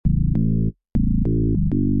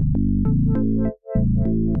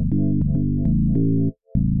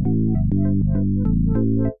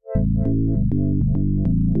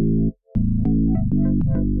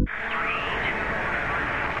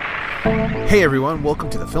Hey everyone, welcome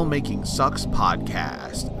to the Filmmaking Sucks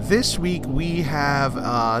podcast. This week we have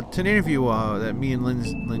an interview that me and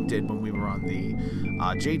Lynn did when we were on the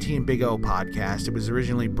JT and Big O podcast. It was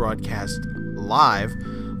originally broadcast live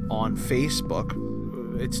on Facebook.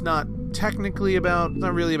 It's not really about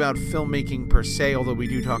filmmaking per se, although we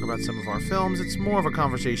do talk about some of our films. It's more of a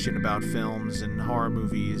conversation about films and horror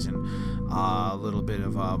movies and a little bit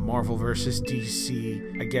of Marvel versus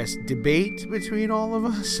DC, I guess, debate between all of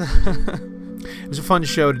us. It was a fun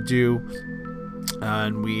show to do,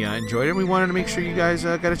 and we enjoyed it. We wanted to make sure you guys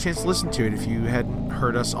got a chance to listen to it if you hadn't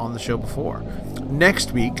heard us on the show before.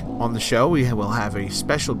 Next week on the show, we will have a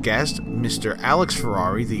special guest, Mr. Alex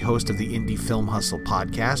Ferrari, the host of the Indie Film Hustle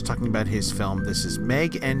podcast, talking about his film This Is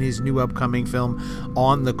Meg and his new upcoming film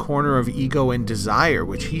On the Corner of Ego and Desire,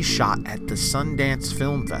 which he shot at the Sundance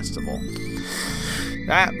Film Festival.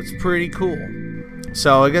 That was pretty cool.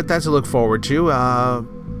 So I got that to look forward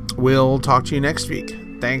to. We'll talk to you next week.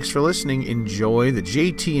 Thanks for listening. Enjoy the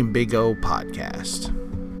JT and Big O podcast.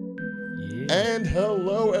 Yeah. And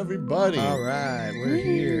hello, everybody. All right, we're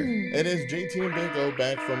here. It is JT and Big O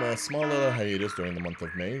back from a small little hiatus during the month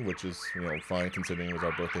of May, which is, fine considering it was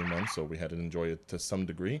our birthday month, so we had to enjoy it to some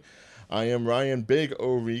degree. I am Ryan Big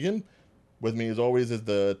O Regan. With me, as always, is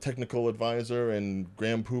the technical advisor and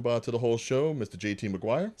grand poobah to the whole show, Mr. JT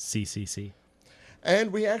McGuire. CCC.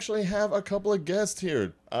 And we actually have a couple of guests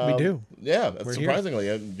here. We do. Yeah, We're surprisingly.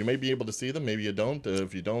 Here. You may be able to see them. Maybe you don't.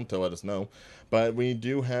 If you don't, let us know. But we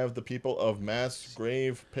do have the people of Mass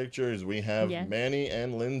Grave Pictures. We have Manny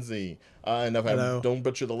and Lindsay. And if I don't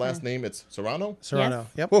butcher the last name, it's Serrano? Serrano,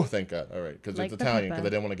 Yep. Oh, thank God. All right, because it's Italian, because I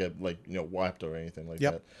didn't want to get, wiped or anything like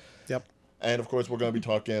that. Yep. And, of course, we're going to be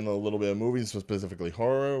talking a little bit of movies, specifically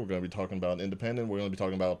horror. We're going to be talking about independent. We're going to be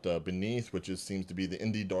talking about Beneath, which seems to be the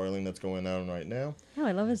indie darling that's going on right now. Oh,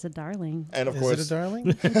 I love it's a darling. And, of course... Is it a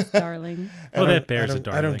darling? It's darling. Well, that bears a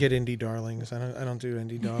darling. I don't get indie darlings. I don't do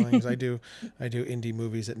indie darlings. I do indie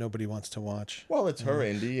movies that nobody wants to watch. Well, it's her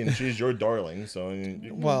indie, and she's your darling, so...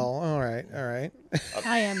 Well, all right.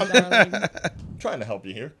 I am darling. Trying to help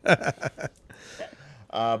you here.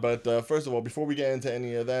 But first of all, before we get into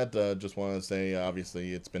any of that, just want to say,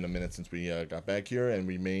 obviously, it's been a minute since we got back here, and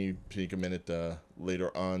we may take a minute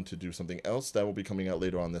later on to do something else that will be coming out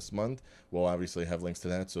later on this month. We'll obviously have links to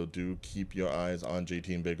that, so do keep your eyes on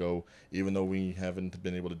JT and Big O. Even though we haven't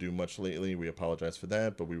been able to do much lately, we apologize for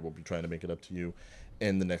that, but we will be trying to make it up to you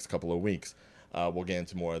in the next couple of weeks. We'll get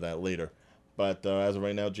into more of that later. But as of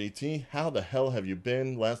right now, JT, how the hell have you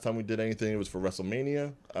been? Last time we did anything, it was for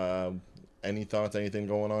WrestleMania. Any thoughts, anything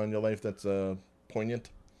going on in your life that's poignant?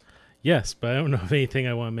 Yes, but I don't know of anything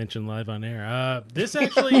I want to mention live on air. This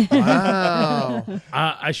actually... Wow.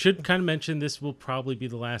 I should kind of mention this will probably be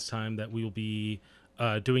the last time that we will be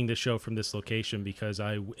doing this show from this location because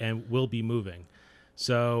I will be moving.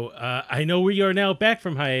 So I know we are now back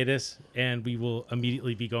from hiatus, and we will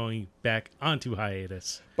immediately be going back onto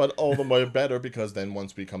hiatus. But all the more better, because then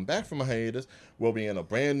once we come back from a hiatus, we'll be in a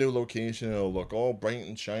brand new location. It'll look all bright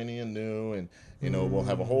and shiny and new, and we'll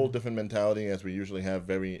have a whole different mentality, as we usually have.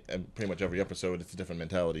 Pretty much every episode, it's a different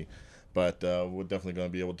mentality. But we're definitely going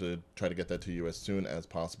to be able to try to get that to you as soon as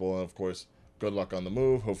possible. And of course, good luck on the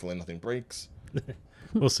move. Hopefully, nothing breaks.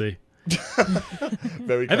 We'll see.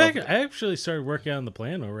 Very I actually started working on the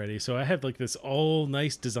plan already, so I have this all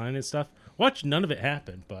nice design and stuff. Watch none of it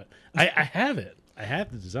happen, but I have it. I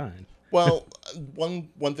have the design. Well, one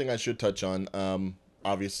thing I should touch on.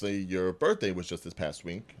 Obviously, your birthday was just this past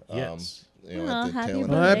week. Yes.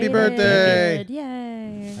 Happy birthday!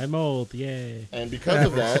 Yay! I'm old. Yay! And because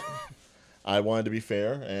of that, I wanted to be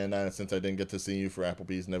fair, and since I didn't get to see you for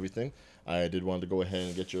Applebee's and everything, I did want to go ahead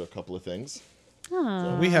and get you a couple of things.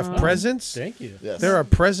 Aww. We have presents. Thank you. Yes. There are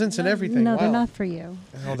presents and everything. No, wow. they're not for you.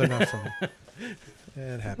 No, they're not for me.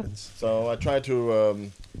 It happens. So I tried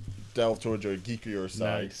to delve towards your geekier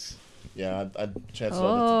side. Nice. Yeah, I chanced out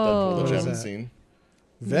Deadpool that you haven't seen.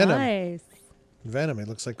 Venom. Nice. Venom. It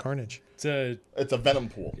looks like Carnage. It's a Venom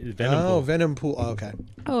pool. Pool. Venom pool. Oh, okay.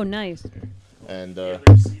 Oh, nice. And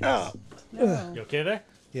No. You okay there?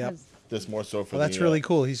 Yep. this more so for Well, that's the really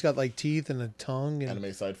cool. He's got teeth and a tongue. And...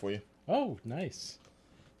 anime side for you. Oh, nice.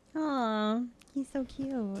 Aw, he's so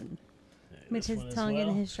cute. With his tongue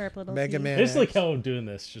and his sharp little Mega teeth. Man. It's like how I'm doing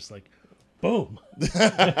this, just boom.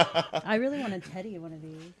 I really want a Teddy one of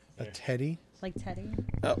these. A Teddy? Like Teddy.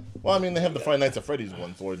 Oh. Well, I mean, they have the Five Nights at Freddy's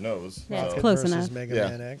ones, Lord knows. Yeah, it's so. close versus enough. Mega Yeah.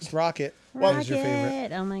 Man X. Rocket. Well, Who's your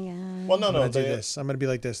favorite? Oh my god. Well, no, I'm gonna do they, this. I'm gonna be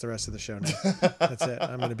like this the rest of the show now. That's it.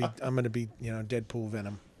 I'm gonna be Deadpool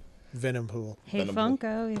Venom. Venom pool. Hey Venom pool.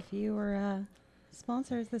 Funko, if you were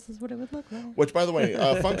sponsors, this is what it would look like. Which, by the way,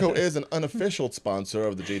 Funko is an unofficial sponsor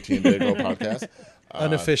of the JT and Big O podcast.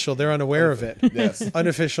 Unofficial. They're unaware of it. Yes.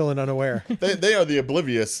 Unofficial and unaware. They are the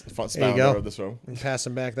oblivious sponsor of this show. And pass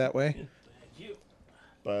them back that way.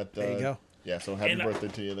 But There you go. Yeah, so happy birthday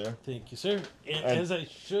to you there. Thank you, sir. And as I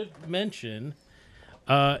should mention,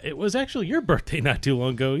 it was actually your birthday not too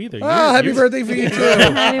long ago either. Happy birthday for you too.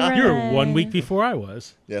 Happy You were birthday. 1 week before I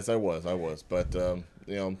was. Yes, I was. But,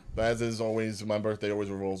 as is always, my birthday always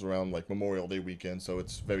revolves around, like, Memorial Day weekend, so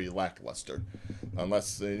it's very lackluster.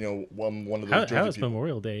 Unless, one of those Jersey How is people...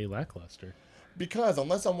 Memorial Day lackluster? Because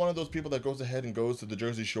unless I'm one of those people that goes ahead and goes to the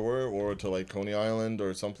Jersey Shore or to, like, Coney Island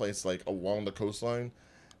or someplace, like, along the coastline,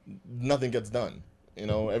 nothing gets done.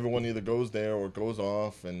 Everyone either goes there or goes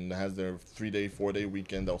off and has their 3-day, 4-day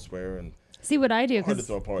weekend elsewhere. And See what I do, Hard to because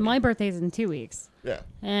throw a party. my birthday's in 2 weeks. yeah.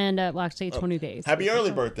 And, well, actually 20 days. Happy early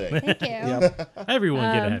birthday. Thank you. Yep. Everyone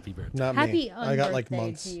get a happy birthday. Not Happy me. I got like unbirthday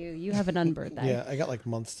months. to you. You have an unbirthday. Yeah, I got like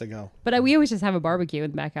months to go. But we always just have a barbecue in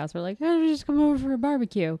the back house. We're like, oh, just come over for a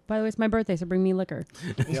barbecue. By the way, it's my birthday, so bring me liquor.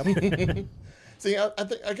 Yep. See,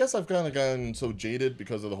 I guess I've kind of gotten so jaded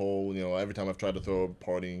because of the whole, every time I've tried to throw a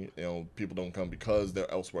party, people don't come because they're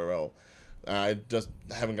elsewhere else. I just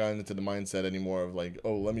haven't gotten into the mindset anymore of like,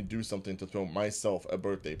 oh, let me do something to throw myself a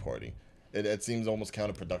birthday party. It seems almost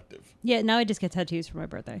counterproductive. Yeah, now I just get tattoos for my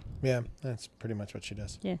birthday. Yeah, that's pretty much what she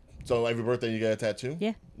does. Yeah. So every birthday you get a tattoo?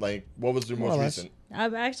 Yeah. Like, what was your More most or less. recent?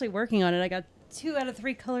 I'm actually working on it. I got 2 out of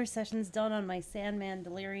 3 color sessions done on my Sandman,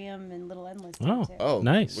 Delirium, and Little Endless. Oh. tattoo. Oh,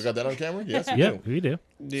 Nice. We got that on camera? Yes, we Yeah, do. we do.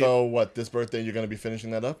 So what, this birthday you're going to be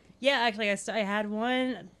finishing that up? Yeah, actually, I had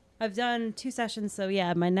one. I've done 2 sessions, so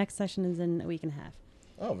yeah, my next session is in a week and a half.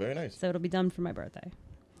 Oh, very nice. So it'll be done for my birthday.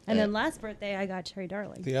 And then last birthday, I got Cherry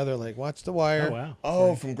Darling. The other leg, watch the wire. Oh, wow.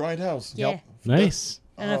 Oh, from Grindhouse. Yeah. Nice.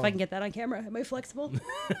 I don't know if I can get that on camera. Am I flexible?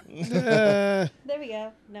 Uh, There we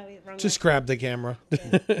go. No, wrong just way. grab the camera.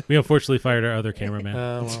 We unfortunately fired our other cameraman.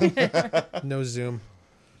 Well, no zoom.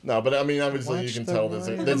 No, but I mean, obviously you Watch can the tell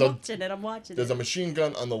wire. I'm watching there's a it. machine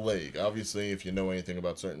gun on the leg. Obviously, if you know anything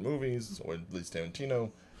about certain movies, or at least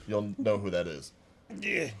Tarantino, you'll know who that is.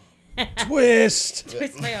 Twist.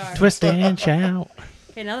 Twist my arm. Twist and shout.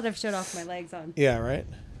 Okay, now that I've showed off my legs on Yeah, right.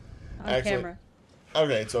 Actually- camera.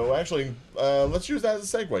 Okay, so actually, let's use that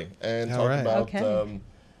as a segue and All talk right. about. Okay.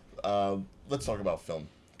 Let's talk about film,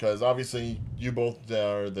 because obviously you both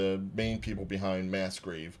are the main people behind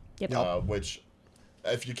Massgrave. Yep. Which,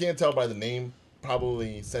 if you can't tell by the name,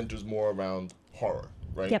 probably centers more around horror,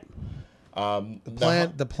 right? Yep.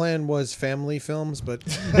 The plan was family films, but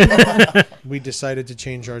we decided to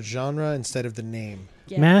change our genre instead of the name.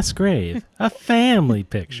 Yeah. Mass Grave, a family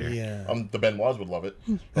picture. Yeah. The Benoits would love it.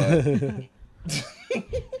 But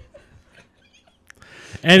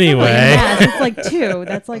Anyway, Yeah, it's like 2.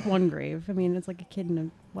 That's like 1 grave. I mean, it's like a kid and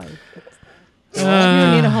a wife. You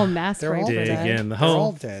don't need a whole mass They're grave all for dig that. in the They're all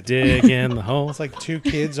hole. dead. Dig in the hole. It's like 2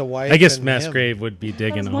 kids, a wife. I guess and Mass him. Grave would be That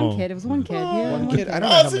digging was a 1 hole. kid. It was 1 kid. Yeah, One one kid. I don't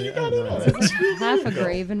know how so many. you I got don't it know. on it. Half a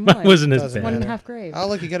grave and That one. wasn't as Doesn't One and a bad. half grave. Oh,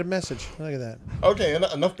 look, you got a message. Look at that. Okay,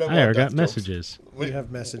 enough Benoit. I already got jokes. messages. We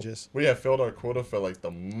have messages. We have filled our quota for like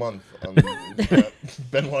the month on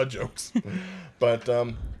Benoit jokes. But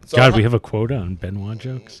so God, we have a quota on Benoit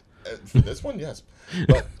jokes. for this one, yes.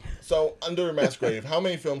 But so under Massgrave, how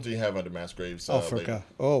many films do you have under Massgrave's? label?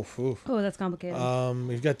 Oh, that's complicated.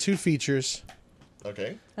 we've got 2 features.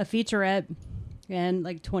 Okay. A featurette and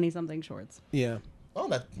like 20-something shorts. Yeah. Oh,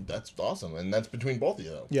 that's awesome, and that's between both of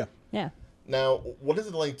you though. Yeah. Yeah. Now, what is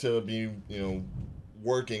it like to be,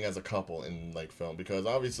 working as a couple in like film? Because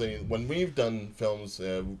obviously, when we've done films,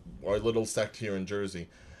 our little sect here in Jersey,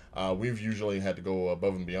 we've usually had to go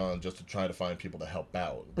above and beyond just to try to find people to help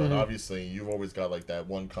out. But obviously, you've always got like that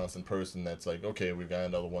one constant person that's like, okay, we've got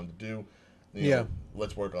another one to do. Yeah.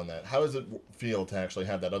 Let's work on that. How does it feel to actually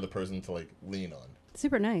have that other person to like lean on?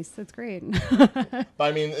 Super nice. That's great. But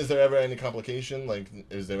I mean, is there ever any complication? Like,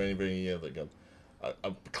 is there any like a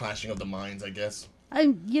clashing of the minds? I guess.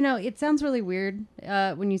 It sounds really weird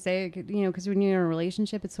when you say it, because when you're in a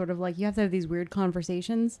relationship, it's sort of like you have to have these weird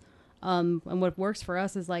conversations. And what works for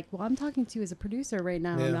us is like, well, I'm talking to you as a producer right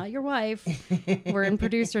now, Yeah. not your wife. We're in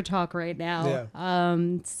producer talk right now. Yeah.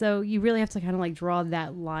 So you really have to kind of like draw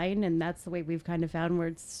that line. And that's the way we've kind of found where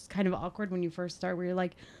it's kind of awkward when you first start, where you're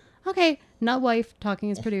like, okay, not wife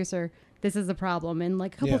talking as producer. This is a problem. And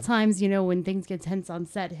like a couple Yeah. times, when things get tense on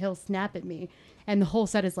set, he'll snap at me and the whole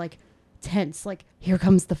set is like tense. Like, here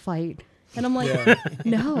comes the fight. And I'm like, Yeah.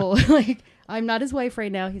 no, like, I'm not his wife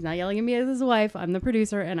right now. He's not yelling at me as his wife. I'm the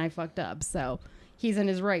producer and I fucked up. So he's in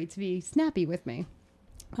his right to be snappy with me.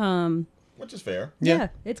 Well, which is fair. Yeah,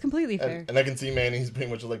 it's completely fair. And I can see Manny's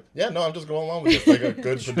pretty much like, yeah, no, I'm just going along with this, like a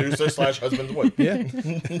good producer / husband would. Yeah.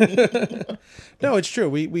 No, it's true.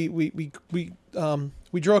 We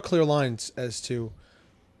draw clear lines as to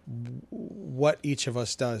what each of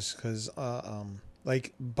us does, because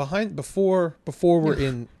like before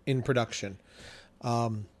we're in production.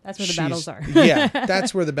 That's where the battles are. Yeah,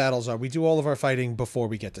 that's where the battles are. We do all of our fighting before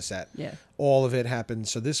we get to set. Yeah. All of it happens.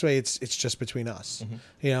 So this way it's just between us,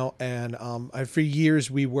 you know, and for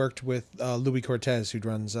years we worked with Louis Cortez, who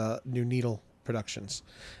runs New Needle Productions.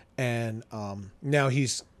 And now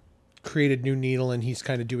he's created New Needle, and he's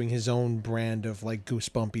kind of doing his own brand of like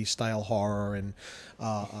goosebumpy style horror and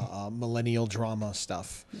millennial drama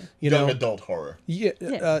stuff. You Young know, adult horror. Yeah.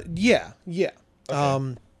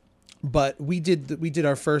 Okay. But we did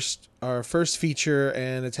our first feature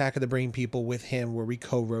and Attack of the Brain People with him, where we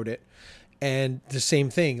co-wrote it, and the same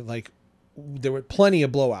thing. Like there were plenty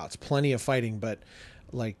of blowouts, plenty of fighting, but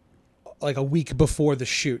like a week before the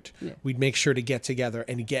shoot, we'd make sure to get together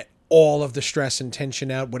and get all of the stress and tension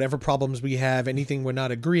out, whatever problems we have, anything we're not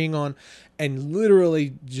agreeing on, and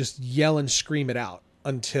literally just yell and scream it out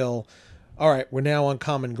until, all right, we're now on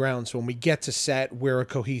common ground. So when we get to set, we're a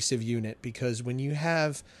cohesive unit, because when you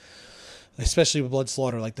have, especially with Blood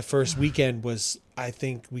Slaughter, like the first weekend was, I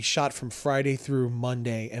think we shot from Friday through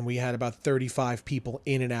Monday, and we had about 35 people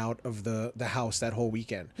in and out of the house that whole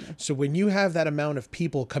weekend. So when you have that amount of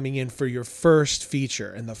people coming in for your first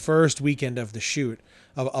feature and the first weekend of the shoot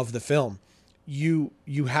of the film, you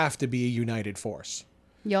have to be a united force.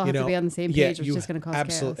 You all have to be on the same page, which is just going to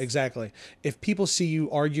cause chaos. Exactly. If people see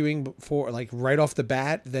you arguing before, like right off the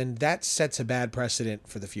bat, then that sets a bad precedent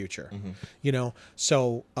for the future. You know,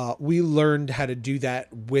 so we learned how to do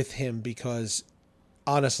that with him, because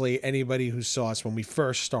honestly, anybody who saw us when we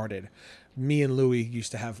first started, me and Louis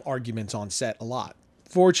used to have arguments on set a lot.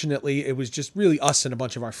 Fortunately, it was just really us and a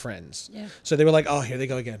bunch of our friends. Yeah. So they were like, "Oh, here they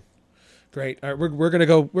go again. Great. All right, we're gonna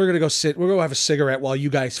go sit. We're gonna have a cigarette while you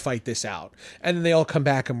guys fight this out." And then they all come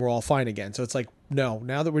back and we're all fine again. So it's like, no,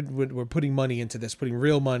 now that we're putting money into this, putting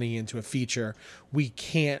real money into a feature, we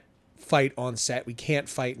can't fight on set. We can't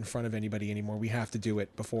fight in front of anybody anymore. We have to do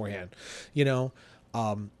it beforehand, you know.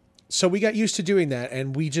 So we got used to doing that,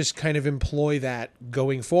 and we just kind of employ that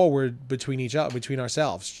going forward between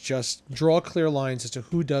ourselves. Just draw clear lines as to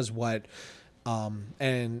who does what.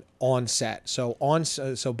 And on set. So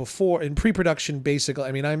before, in pre-production, basically,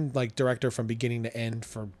 I mean, I'm like director from beginning to end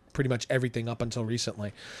for pretty much everything up until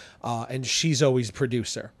recently. And she's always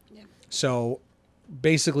producer. Yeah. So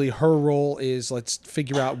basically her role is, let's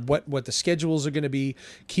figure out what the schedules are going to be,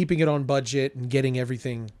 keeping it on budget and getting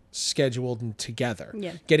everything scheduled and together,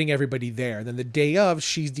 getting everybody there. Then the day of,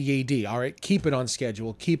 she's the AD. All right, keep it on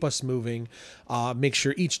schedule, keep us moving, make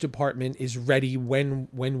sure each department is ready when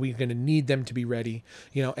we're going to need them to be ready,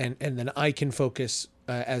 you know, and then I can focus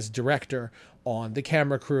as director on the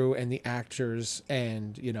camera crew and the actors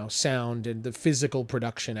and, you know, sound and the physical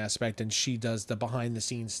production aspect, and she does the behind the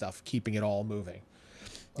scenes stuff, keeping it all moving,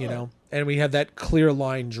 you know, and we have that clear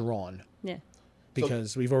line drawn,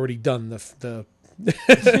 because we've already done the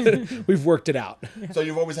we've worked it out. So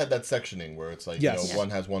you've always had that sectioning where it's like, you know,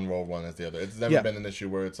 one has one role, one has the other. It's never been an issue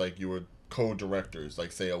where it's like you were co-directors,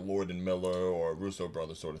 like say a Lord and Miller or a Russo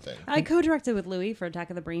brothers sort of thing. I co-directed with Louis for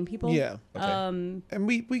Attack of the Brain People. Yeah. Okay. And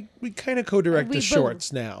we kind of co-direct the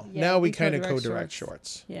shorts now. Now we kind of co-direct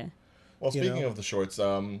shorts. Yeah. Well, speaking of the shorts,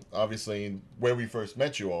 obviously where we first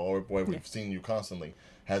met you all, or where we've seen you constantly,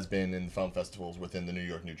 has been in film festivals within the New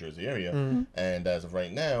York, New Jersey area. And as of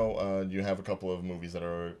right now, you have a couple of movies that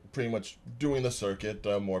are pretty much doing the circuit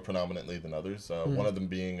more predominantly than others. One of them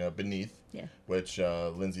being Beneath, which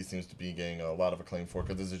Lindsay seems to be getting a lot of acclaim for,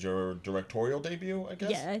 because this is your directorial debut, I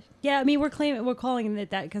guess? Yeah. I mean, we're calling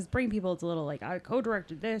it that because Brain People, it's a little like, I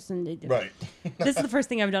co-directed this. And right. This is the first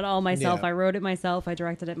thing I've done all myself. I wrote it myself. I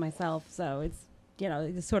directed it myself. So it's, you know,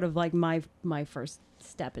 it's sort of like my first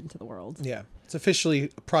step into the world. Yeah. It's officially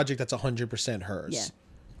a project that's 100% hers. Yeah.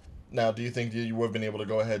 Now, do you think you would have been able to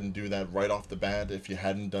go ahead and do that right off the bat if you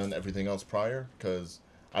hadn't done everything else prior? Because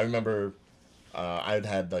I remember I'd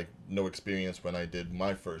had like no experience when I did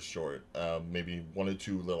my first short. Maybe 1 or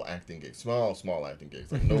 2 little acting gigs, small acting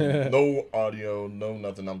gigs. Like no audio, no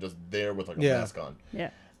nothing. I'm just there with like a mask on.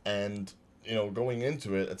 Yeah. And you know, going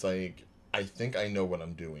into it, it's like I think I know what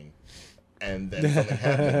I'm doing, and then something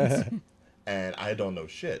happens, and I don't know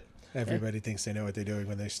shit. Everybody thinks they know what they're doing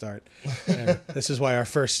when they start. And this is why our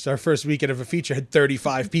first weekend of a feature had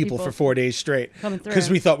 35 people for 4 days straight, because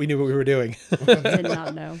we thought we knew what we were doing. Did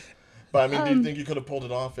not know. But I mean, do you think you could have pulled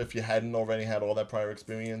it off if you hadn't already had all that prior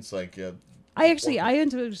experience? Like, I actually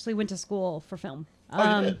went to school for film.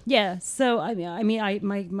 Oh, you did? Yeah. So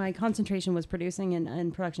my concentration was producing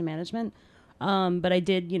and production management. But I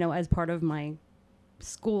did, as part of my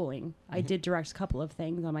schooling, I did direct a couple of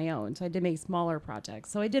things on my own. So I did make smaller projects.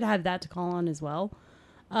 So I did have that to call on as well.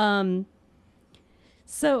 But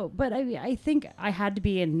I think I had to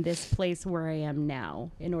be in this place where I am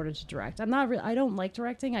now in order to direct. I don't like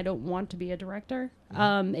directing. I don't want to be a director.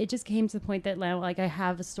 It just came to the point that now, like, I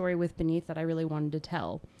have a story with Beneath that I really wanted to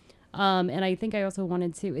tell. And I think I also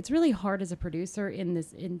wanted to, it's really hard as a producer in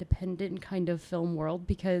this independent kind of film world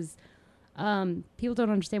because people don't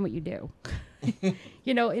understand what you do. In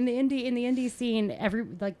the indie scene,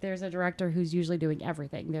 there's a director who's usually doing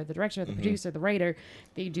everything. They're the director, the producer, the writer.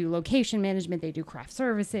 They do location management, they do craft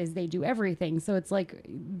services, they do everything. So it's like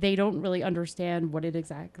they don't really understand what it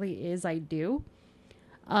exactly is I do.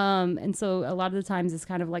 And so a lot of the times it's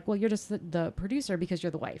kind of like, well, you're just the producer because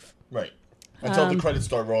you're the wife. Right. Until the credits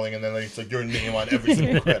start rolling, and then it's like your name on every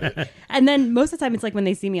single credit. And then most of the time it's like when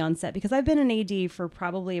they see me on set, because I've been an AD for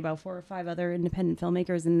probably about 4 or 5 other independent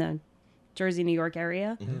filmmakers in the Jersey, New York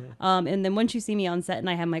area. And then once you see me on set and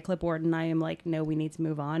I have my clipboard and I am like, no, we need to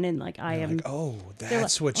move on. And like, I am. Like, oh,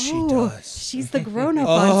 that's like, what she does. She's the grown up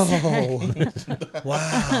on set. Oh,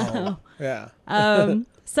 wow. Yeah.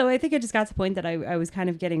 So I think it just got to the point that I was kind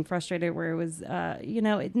of getting frustrated where it was,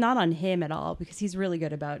 not on him at all, because he's really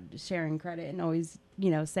good about sharing credit and always,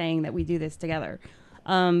 saying that we do this together.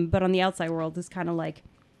 But on the outside world, it's kind of like,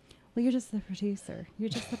 well, you're just the producer. You're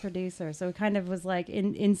just the producer. So it kind of was like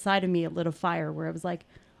inside of me, a little fire where it was like,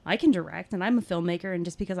 I can direct and I'm a filmmaker. And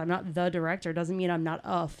just because I'm not the director doesn't mean I'm not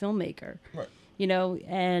a filmmaker. Right.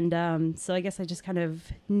 And so I guess I just kind of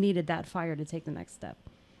needed that fire to take the next step.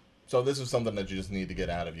 So this is something that you just need to get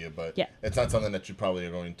out of you, but it's not something that you probably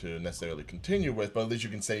are going to necessarily continue with, but at least you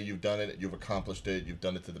can say you've done it, you've accomplished it, you've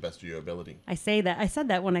done it to the best of your ability. I said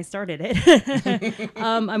that when I started it.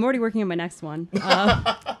 I'm already working on my next one.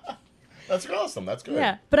 That's awesome. That's good.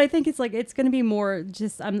 Yeah, but I think it's like it's going to be more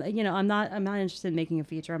just I'm not interested in making a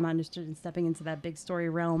feature. I'm not interested in stepping into that big story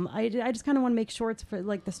realm. I just kind of want to make shorts for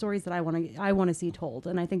like the stories that I want to see told,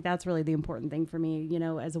 and I think that's really the important thing for me.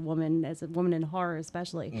 As a woman in horror,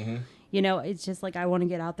 especially. It's just like I want to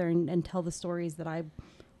get out there and tell the stories that I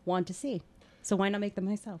want to see. So why not make them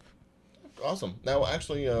myself? Awesome. Now,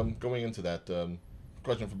 actually, going into that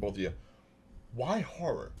question for both of you, why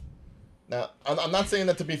horror? Now, I'm not saying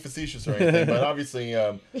that to be facetious or anything, but obviously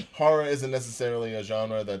horror isn't necessarily a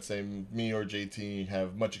genre that, say, me or JT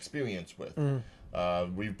have much experience with.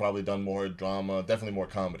 We've probably done more drama, definitely more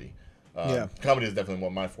comedy. Comedy is definitely more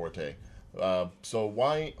my forte. So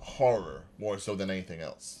why horror more so than anything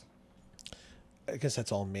else? I guess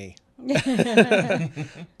that's all me.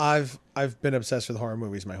 I've been obsessed with horror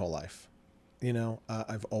movies my whole life.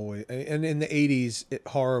 I've always, and in the 80s,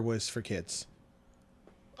 horror was for kids.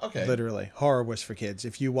 Okay. Literally, horror was for kids.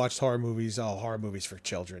 If you watched horror movies for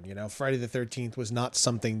children. Friday the 13th was not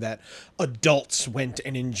something that adults went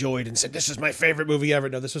and enjoyed and said, this is my favorite movie ever.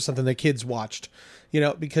 No, this was something that kids watched,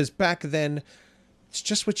 because back then it's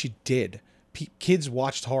just what you did. Kids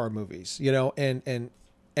watched horror movies, and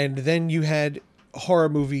then you had horror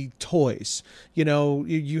movie toys.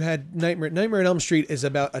 You had Nightmare on Elm Street is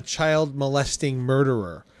about a child molesting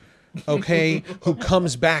murderer. Okay, who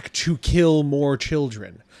comes back to kill more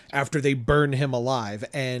children after they burn him alive,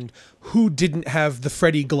 and who didn't have the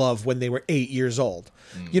Freddy glove when they were 8 years old.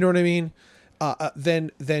 You know what I mean?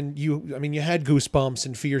 Then you had Goosebumps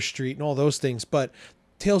and Fear Street and all those things, but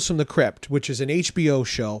Tales from the Crypt, which is an HBO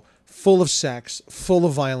show full of sex, full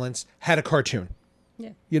of violence, had a cartoon.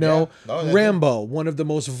 Yeah. Rambo, one of the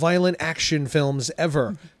most violent action films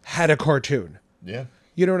ever, had a cartoon. Yeah.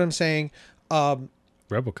 You know what I'm saying?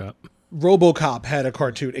 RoboCop had a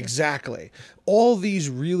cartoon. Exactly. All these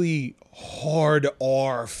really hard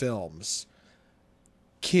R films,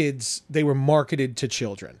 kids, they were marketed to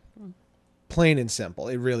children. Plain and simple.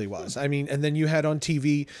 It really was. And then you had on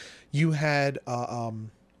TV, you had,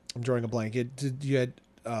 I'm drawing a blank. You had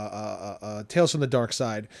Tales from the Dark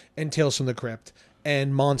Side and Tales from the Crypt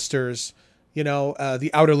and Monsters.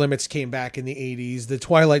 The Outer Limits came back in the 80s. The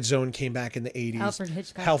Twilight Zone came back in the 80s. Alfred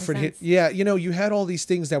Hitchcock. Yeah, you had all these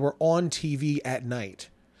things that were on TV at night.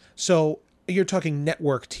 So you're talking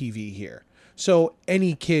network TV here. So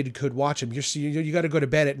any kid could watch them. You got to go to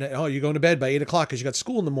bed at night. Oh, you're going to bed by 8 o'clock because you got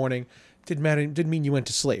school in the morning. Didn't matter. Didn't mean you went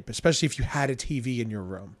to sleep, especially if you had a TV in your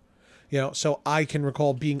room. So I can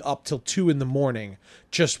recall being up till 2 a.m.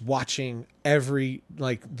 just watching every,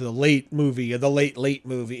 the late movie or the late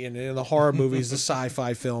movie and the horror movies, the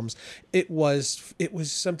sci-fi films. It was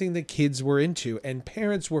something that kids were into and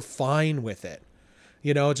parents were fine with it.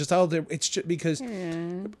 You know, just how it's just because,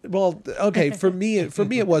 well, okay, for me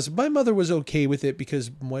it was, my mother was okay with it because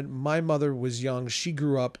when my mother was young, she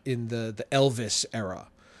grew up in the Elvis era,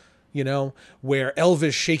 you know, where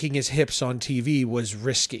Elvis shaking his hips on TV was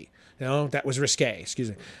risky. You know, that was risque, excuse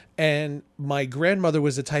me. And my grandmother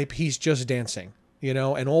was the type, he's just dancing, you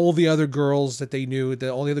know, and all the other girls that they knew,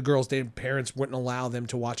 all the other girls, their parents wouldn't allow them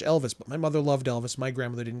to watch Elvis. But my mother loved Elvis. My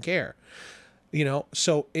grandmother didn't care. You know,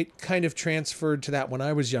 so it kind of transferred to that when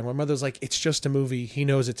I was young. My mother was like, it's just a movie. He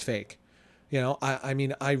knows it's fake. You know, I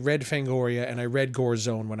mean, I read Fangoria and I read Gore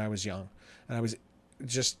Zone when I was young. And I was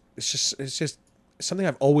it's just something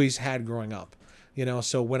I've always had growing up. You know,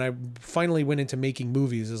 so when I finally went into making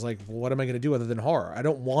movies, it's like, well, what am I going to do other than horror? I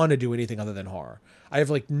don't want to do anything other than horror. I have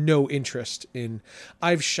like no interest in,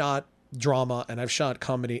 I've shot drama and I've shot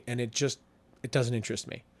comedy and it doesn't interest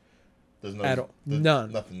me. There's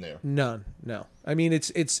none. Nothing there. None. No. I mean,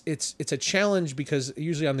 it's a challenge because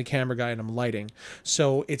usually I'm the camera guy and I'm lighting.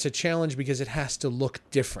 So it's a challenge because it has to look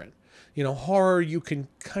different. You know, horror, you can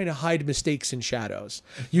kind of hide mistakes in shadows.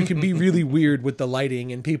 You can be really weird with the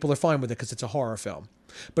lighting and people are fine with it because it's a horror film.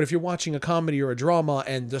 But if you're watching a comedy or a drama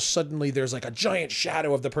and suddenly there's like a giant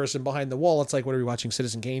shadow of the person behind the wall, it's like, what are we watching,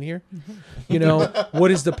 Citizen Kane here? You know,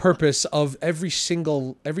 what is the purpose of every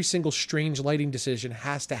single strange lighting decision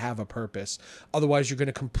has to have a purpose. Otherwise, you're going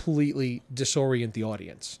to completely disorient the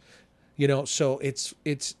audience. You know, so it's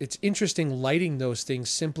interesting lighting those things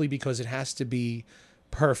simply because it has to be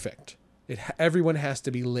perfect. Everyone has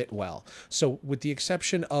to be lit well. So with the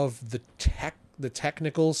exception of the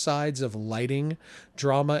technical sides of lighting,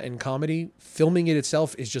 drama, and comedy, filming it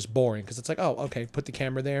itself is just boring because it's like, oh, okay, put the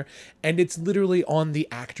camera there. And it's literally on the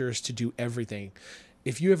actors to do everything.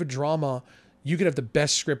 If you have a drama, you could have the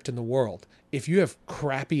best script in the world. If you have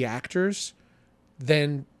crappy actors,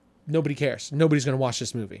 then nobody cares. Nobody's going to watch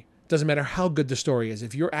this movie. Doesn't matter how good the story is.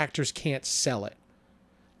 If your actors can't sell it,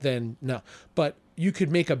 then no. But you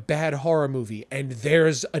could make a bad horror movie and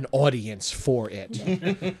there's an audience for it.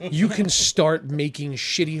 You can start making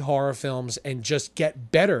shitty horror films and just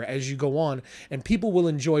get better as you go on, and people will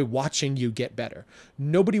enjoy watching you get better.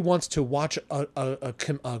 Nobody wants to watch a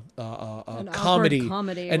comedy,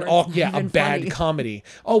 a bad comedy.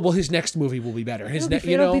 Oh, well, his next movie will be better.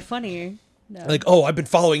 It'll be funnier. No. Like, oh, I've been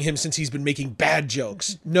following him since he's been making bad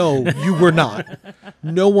jokes. No, you were not.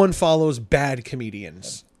 No one follows bad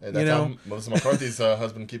comedians. And that's how Melissa McCarthy's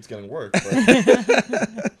husband keeps getting work.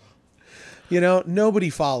 But. You know, nobody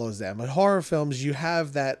follows them. But horror films, you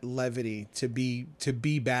have that levity to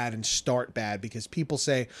be bad and start bad because people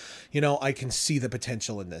say, you know, I can see the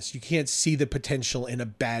potential in this. You can't see the potential in a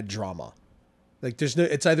bad drama. Like there's no,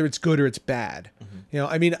 it's either it's good or it's bad. Mm-hmm. You know,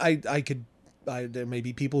 I mean, there may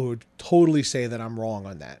be people who would totally say that I'm wrong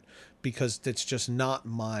on that because it's just not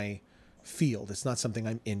my field. It's not something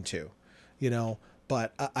I'm into, you know.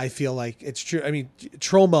 But I feel like it's true. I mean,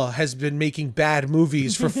 Troma has been making bad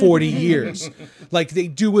movies for 40 years. Like, they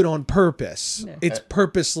do it on purpose. Yeah. It's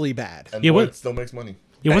purposely bad. And it still makes money.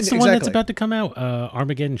 Yeah, what's the one that's about to come out?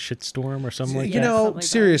 Armageddon Shitstorm or something like that? You know,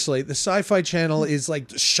 seriously, the Sci-Fi Channel is like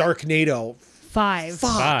Sharknado. 5.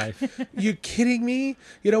 Fuck. You kidding me?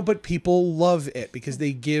 You know, but people love it because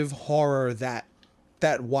they give horror that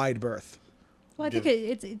wide berth. Well, I think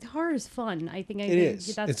it's horror is fun. I think it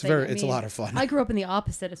is. It's a lot of fun. I grew up in the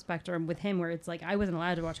opposite spectrum with him, where it's like I wasn't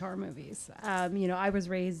allowed to watch horror movies. You know, I was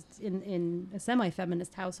raised in a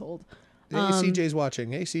semi-feminist household. Hey, CJ's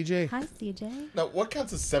watching. Hey, CJ. Hi, CJ. Now, what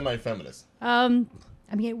counts as semi-feminist? I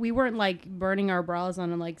mean, we weren't like burning our bras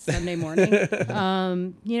on like Sunday morning.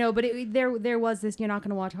 You know, but there was this. You're not going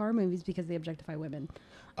to watch horror movies because they objectify women.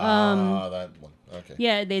 That one. Okay.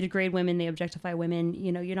 Yeah, they degrade women, they objectify women.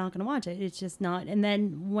 You know, you're not going to watch it. It's just not. And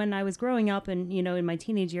then when I was growing up and, you know, in my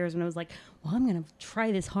teenage years, when I was like, well, I'm going to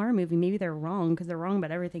try this horror movie. Maybe they're wrong because they're wrong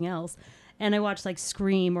about everything else. And I watched like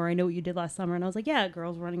Scream or I Know What You Did Last Summer. And I was like, yeah,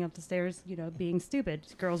 girls running up the stairs, you know, being stupid.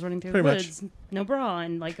 Girls running through the woods, no bra.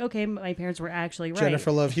 And like, okay, my parents were actually right.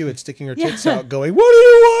 Jennifer Love Hewitt sticking her tits out going, what do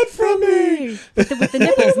you want from me? With the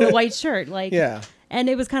nipples and the white shirt. Like, yeah. And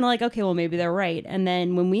it was kind of like, okay, well, maybe they're right. And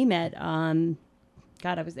then when we met, I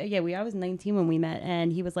was 19 when we met,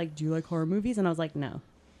 and he was like, do you like horror movies? And I was like, no.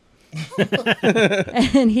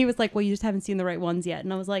 And he was like, well, you just haven't seen the right ones yet.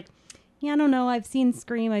 And I was like, yeah, I don't know. I've seen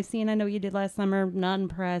Scream. I've seen I Know What You Did Last Summer. Not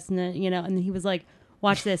impressed. And, you know, and then he was like,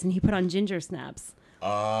 watch this. And he put on Ginger Snaps.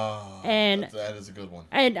 And that is a good one.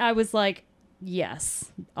 And I was like,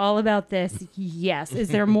 yes, all about this. Yes. Is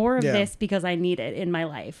there more of this? Because I need it in my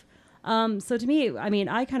life. So to me, I mean,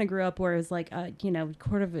 I kind of grew up where it was like, you know,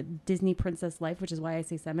 sort of a Disney princess life, which is why I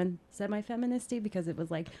say semi-feministy, because it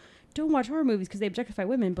was like don't watch horror movies because they objectify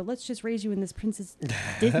women, but let's just raise you in this Princess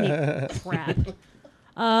Disney crap.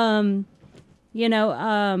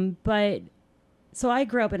 But so I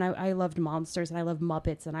grew up and I loved monsters and I loved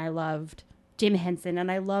Muppets and I loved Jim Henson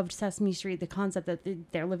and I loved Sesame Street, the concept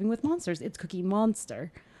that they're living with monsters. It's Cookie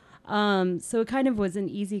Monster. So it kind of was an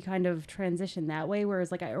easy kind of transition that way,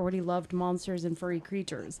 whereas like I already loved monsters and furry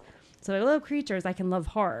creatures. So I love creatures, I can love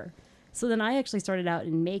horror. So then I actually started out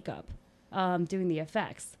in makeup, doing the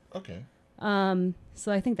effects. Okay.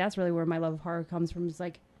 So I think that's really where my love of horror comes from, is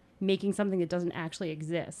like making something that doesn't actually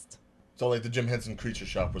exist. So like the Jim Henson Creature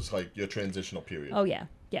Shop was like your transitional period. Oh yeah,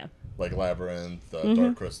 yeah. Like Labyrinth,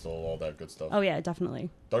 Dark Crystal, all that good stuff. Oh yeah, definitely.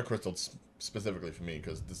 Dark Crystal specifically for me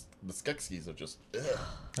because the Skeksis are just. Ugh.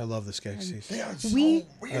 I love the Skeksis. They are so We-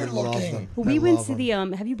 weird I love looking. them. We I went love to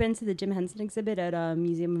them. the have you been to the Jim Henson exhibit at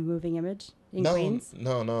Museum of Moving Image in No, Queens?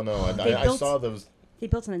 no. They I built- saw those. They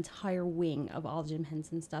built an entire wing of all Jim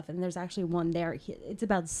Henson stuff, and there's actually one there. It's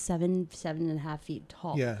about 7.5 feet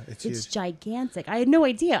tall. Yeah, it's huge. gigantic. I had no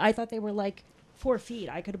idea. I thought they were like 4 feet.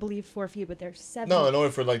 I could have believed 4 feet, but they're 7. No, in order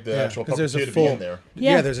for like the Yeah, actual 'cause there's a puppeteer to full- be in there.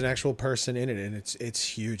 Yeah. Yeah. There's an actual person in it, and it's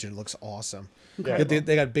huge and it looks awesome. Yeah.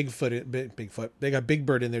 They got Bigfoot. They got Big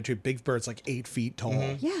Bird in there too. Big Bird's like 8 feet tall.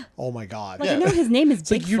 Yeah. Oh my god. Like Yeah. I know his name is It's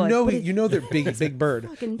like Bigfoot. but they're big bird.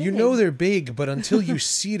 fucking You big. know they're big, but until you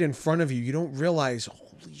see it in front of you, you don't realize.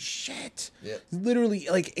 Holy shit! Yeah. Literally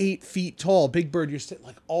like 8 feet tall. Big Bird, you're sitting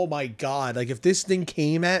like, oh my god! Like if this thing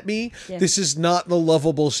came at me, Yeah. this is not the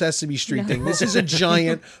lovable Sesame Street thing. This is a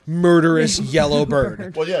giant murderous yellow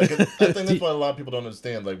bird. Well, yeah, 'cause I think that's what a lot of people don't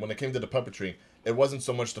understand. Like when it came to the puppetry, it wasn't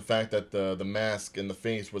so much the fact that the mask and the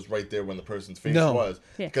face was right there when the person's face No. was,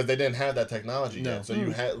 Yeah. because they didn't have that technology No. yet. So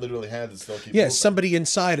you had literally had to still keep. Yeah, moving. somebody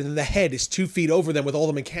inside, and then the head is 2 feet over them with all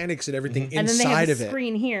the mechanics and everything and then they inside have of a it.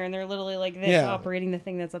 screen here, and they're literally like this Yeah. operating the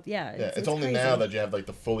thing that's up. Yeah, Yeah, it's only crazy. now that you have like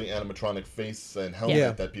the fully animatronic face and helmet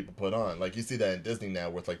Yeah. that people put on. Like you see that in Disney now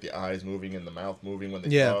with like the eyes moving and the mouth moving when they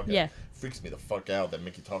Yeah. talk. and Yeah. it freaks me the fuck out that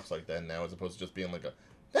Mickey talks like that now as opposed to just being like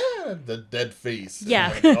the dead face. and Yeah.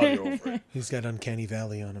 having the audio over it. He's got Uncanny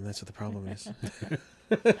Valley on him. That's what the problem is.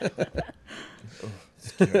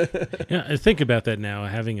 Yeah, I think about that now,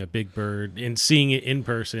 having a Big Bird and seeing it in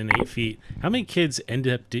person, 8 feet. How many kids end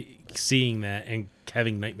up seeing that and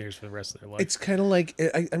having nightmares for the rest of their life? It's kind of like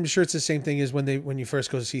I'm sure it's the same thing as when you first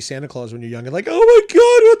go to see Santa Claus when you're young and like, oh my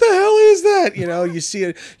god, what the hell is that? You know, you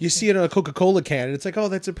see it on a Coca-Cola can and it's like, oh,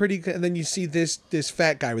 that's a pretty. And then you see this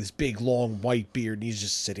fat guy with this big long white beard and he's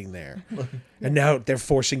just sitting there. And now they're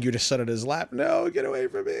forcing you to sit on his lap. No, get away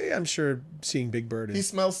from me. I'm sure seeing Big Bird He is.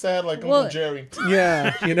 smells sad like Well- Uncle Jerry.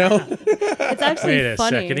 Yeah, you know. It's actually Wait a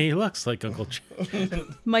funny. second, he looks like Uncle Joe.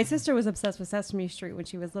 My sister was obsessed with Sesame Street when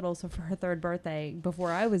she was little. So for her 3rd birthday,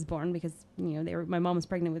 before I was born, because my mom was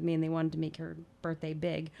pregnant with me and they wanted to make her birthday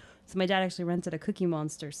big. So my dad actually rented a Cookie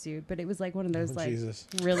Monster suit, but it was like one of those Oh, like Jesus.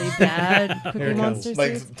 really bad Cookie it Monster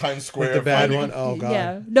Like suits. Times Square. With the bad fighting. one. Oh god.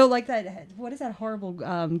 Yeah, no, like that. What is that horrible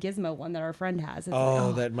Gizmo one that our friend has? It's Oh,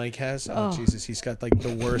 like, that Mike has? Oh, Jesus. He's got like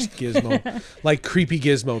the worst gizmo, like creepy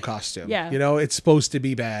gizmo costume. Yeah. You know, it's supposed to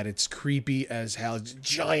be bad. It's creepy as hell. It's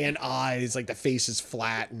giant eyes, like the face is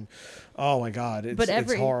flat. And oh my God,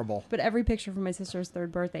 it's horrible. But every picture from my sister's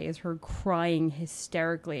 3rd birthday is her crying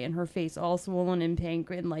hysterically and her face all swollen and pink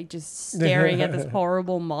and like just staring at this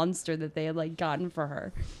horrible monster that they had like gotten for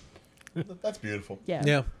her. That's beautiful. Yeah.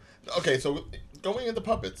 Yeah. Okay, so going into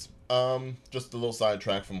puppets, just a little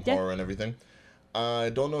sidetrack from Yeah. horror and everything.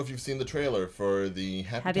 I don't know if you've seen the trailer for the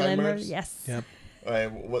Happy Happy Time Landmark? Murders. Yes. Yep. All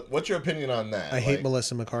right, what's your opinion on that? I hate Like,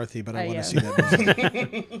 Melissa McCarthy, but I want yeah. to see that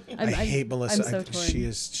movie. I I'm hate Melissa. I'm so torn.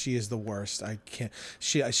 She is the worst. I can't.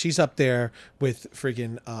 She's up there with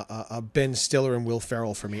friggin' Ben Stiller and Will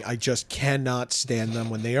Ferrell for me. I just cannot stand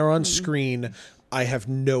them when they are on screen. I have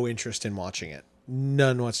no interest in watching it.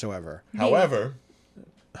 None whatsoever. However,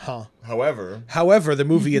 Huh. however, The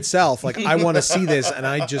movie itself, like I want to see this, and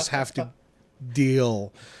I just have to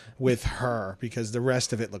deal with her because the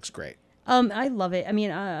rest of it looks great. I love it. I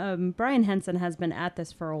mean, Brian Henson has been at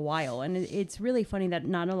this for a while, and it's really funny that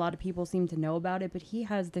not a lot of people seem to know about it, but he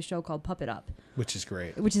has the show called Puppet Up, Which is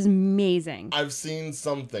great. which is amazing. I've seen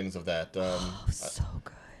some things of that. So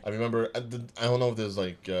good. I remember. I don't know if there's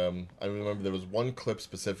like. I remember there was one clip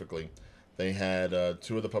specifically. They had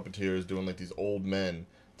 2 of the puppeteers doing like these old men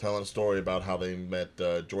telling a story about how they met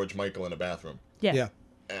George Michael in a bathroom. Yeah.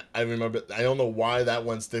 I remember. I don't know why that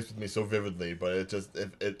one sticks with me so vividly, but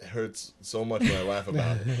it hurts so much when I laugh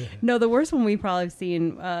about it. No, the worst one we've probably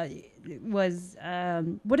seen,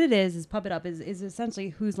 what it is Puppet Up is essentially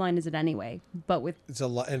Whose Line Is It Anyway, but with It's a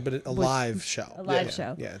live show. a live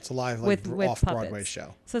show. Yeah, it's a live With off Broadway puppets.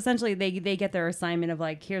 show. So essentially, they get their assignment of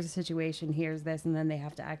like, here's a situation, here's this, and then they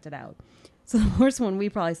have to act it out. So the worst one we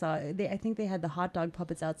probably saw, I think they had the hot dog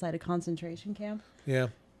puppets outside a concentration camp, Yeah,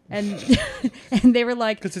 and and they were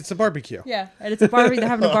like, because it's a barbecue. yeah, and it's a barbecue. They're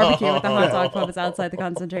having a barbecue with the hot dog puppets outside the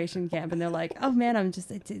concentration camp, and they're like, "Oh man,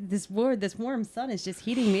 this warm sun is just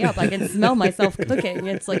heating me up. I can smell myself cooking."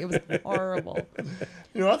 It's like it was horrible.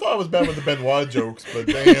 I thought I was bad with the Benoit jokes, but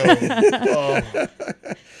damn.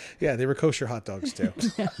 Oh. Yeah, they were kosher hot dogs too.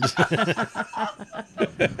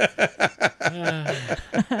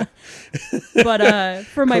 But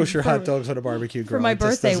for my Kosher hot dogs on a barbecue grill. for my It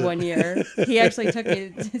just birthday doesn't- one year, he actually took me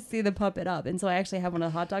to see the Puppet Up, and so I actually have one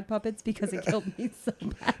of the hot dog puppets because it killed me so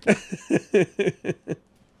bad.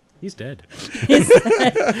 He's dead.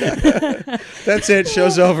 That's it.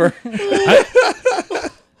 Show's over.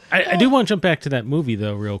 I do want to jump back to that movie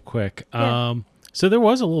though, real quick. Yeah. So there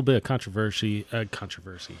was a little bit of controversy.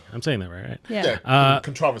 I'm saying that right? Yeah,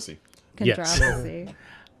 Controversy. Yes. controversy.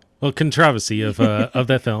 Well, controversy of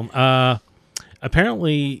that film.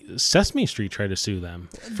 Apparently, Sesame Street tried to sue them,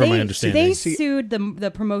 from my understanding. They sued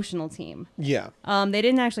the promotional team. Yeah. They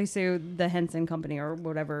didn't actually sue the Henson Company or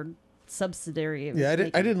whatever subsidiary. it was Yeah, I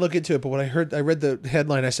making. didn't look into it, but when I read the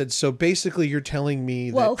headline, I said, so basically you're telling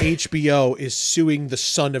me Well- that HBO is suing the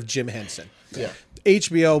son of Jim Henson. Yeah.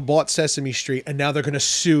 HBO bought Sesame Street, and now they're going to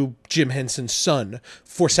sue Jim Henson's son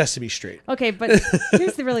for Sesame Street. Okay, but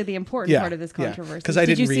here's really the important Yeah, part of this yeah, controversy. 'cause I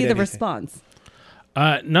Did you didn't see read the anything. response?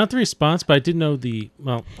 Not the response, but I did know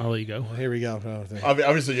Well, I'll let you go. Well, here we go. Oh,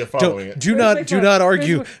 Obviously, you're following it. do Where's my not phone?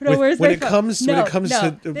 argue Where's when my it phone? comes to No,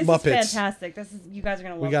 the this Muppets. is fantastic. You guys are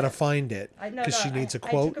gonna love. We got to this. find it No, because she needs a I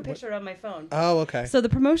quote. took a picture on my phone. Oh, okay. So the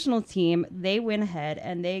promotional team, they went ahead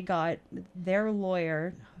and they got their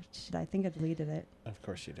lawyer. I think I deleted it. Of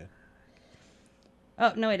course you did.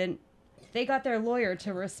 Oh no, I didn't. They got their lawyer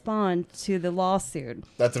to respond to the lawsuit.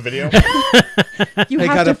 That's a video? You They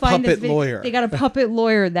have got to a find this puppet lawyer. They got a puppet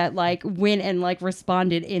lawyer that like went and like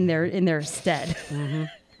responded in their stead.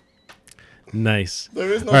 Nice.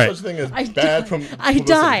 There is no All right. such thing as I bad died. from I publicity.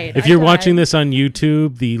 died. If I you're died. watching this on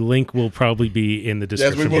YouTube, the link will probably be in the Yes,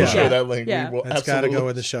 description. we will Yeah. share that link. Yeah. We will That's got to absolutely. go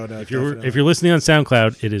with the show notes. If you're listening on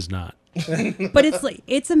SoundCloud, it is not. But it's like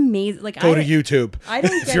it's amazing. Like Go to YouTube. I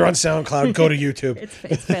don't If get you're on SoundCloud, go to YouTube.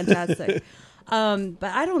 It's fantastic. But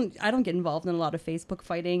I don't get involved in a lot of Facebook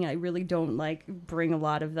fighting. I really don't like bring a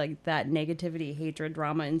lot of like that negativity, hatred,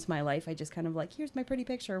 drama into my life. I just kind of like, here's my pretty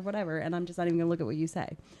picture or whatever, and I'm just not even gonna look at what you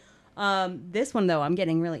say. This one though, I'm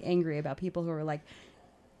getting really angry about people who are like,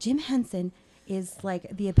 Jim Henson is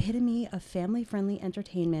like the epitome of family-friendly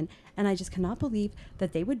entertainment, and I just cannot believe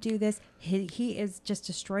that they would do this. He is just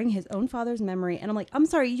destroying his own father's memory, and I'm like, I'm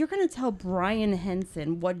sorry, you're going to tell Brian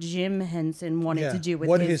Henson what Jim Henson wanted to do with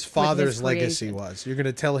what his his father's with his legacy creation. was. You're going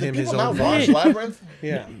to tell him Did his people own. not watch Labyrinth?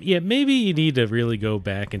 Yeah. Yeah, maybe you need to really go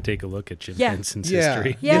back and take a look at Jim Yeah. Henson's Yeah.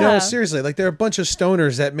 history. Yeah. You know, seriously, like there are a bunch of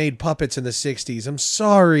stoners that made puppets in the 60s. I'm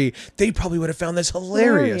sorry. They probably would have found this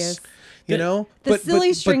hilarious. You know? The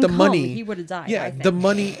silly string the Kong, money, he would have died. yeah, I think.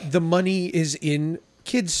 the money is in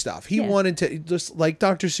kids stuff. He Yeah. wanted to, just like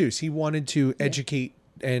Dr. Seuss, he wanted to educate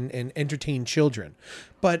and entertain children.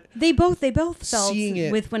 But They both felt Seeing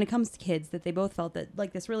it- with when it comes to kids that they both felt that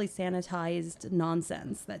like this really sanitized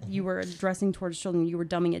nonsense that you were addressing towards children, you were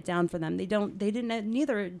dumbing it down for them.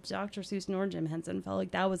 Neither Dr. Seuss nor Jim Henson felt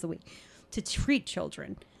like that was the way to treat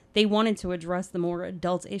children. They wanted to address the more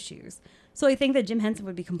adult issues. So I think that Jim Henson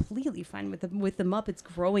would be completely fine with the Muppets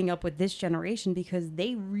growing up with this generation because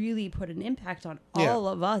they really put an impact on Yeah. all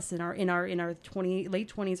of us in our late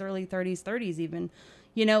 20s, early 30s even.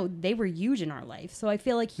 You know, they were huge in our life. So I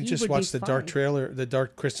feel like he we just would watched be the fine. Dark trailer, the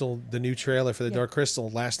Dark Crystal, the new trailer for the Yeah. Dark Crystal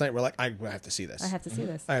last night. We're like, I have to see this. I have to see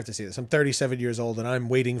this. I have to see this. I'm 37 years old and I'm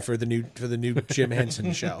waiting for the new Jim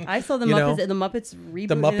Henson show. I saw the You Muppets. know? The Muppets reboot.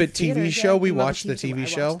 The in Muppet TV theaters, show. yeah, We Muppet watched the TV TV I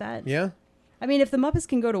show. watched that. Yeah. I mean, if the Muppets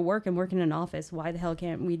can go to work and work in an office, why the hell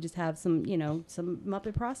can't we just have some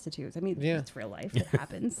Muppet prostitutes? I mean, Yeah. it's real life. It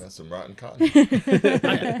happens. That's some rotten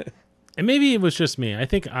cotton. And maybe it was just me. I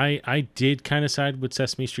think I did kind of side with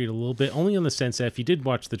Sesame Street a little bit, only in the sense that if you did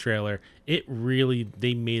watch the trailer,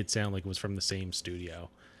 they made it sound like it was from the same studio.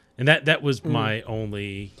 And that was my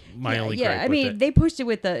only gripe I with mean, it. they pushed it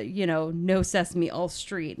with the, no Sesame all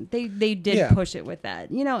street. They did Yeah. push it with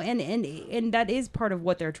that, and that is part of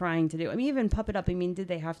what they're trying to do. I mean, even Pup It Up. I mean, did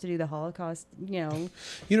they have to do the Holocaust, You know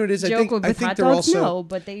what it is? joke with I think hot they're dogs? also. No,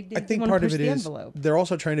 but they did I think want part to of push it the is envelope. they're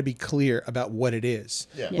also trying to be clear about what it is.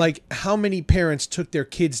 Yeah. Yeah. Like how many parents took their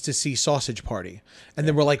kids to see Sausage Party and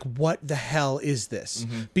then were like, "What the hell is this?"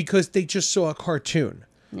 Because they just saw a cartoon.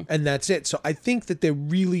 And that's it. So I think that they're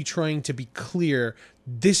really trying to be clear.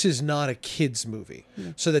 This is not a kids movie.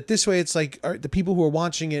 So that this way it's like the people who are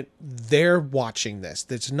watching it, they're watching this.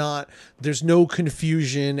 There's no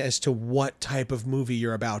confusion as to what type of movie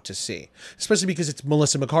you're about to see. Especially because it's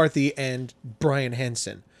Melissa McCarthy and Brian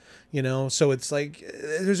Henson. So it's like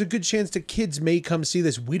there's a good chance that kids may come see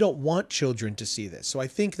this. We don't want children to see this. So I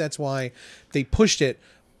think that's why they pushed it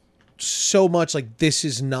so much, like this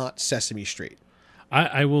is not Sesame Street.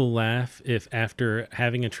 I will laugh if after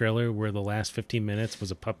having a trailer where the last 15 minutes was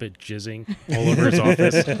a puppet jizzing all over his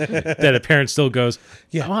office, that a parent still goes,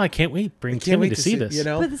 Yeah. "Oh, I can't wait. Bring Can't Timmy wait to see this."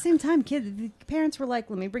 But at the same time, the parents were like,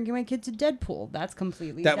 "Let me bring my kid to Deadpool." That's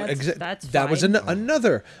completely that's that was fine.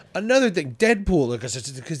 another thing. Deadpool,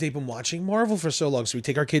 because they've been watching Marvel for so long, so we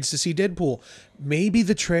take our kids to see Deadpool. Maybe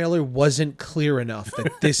the trailer wasn't clear enough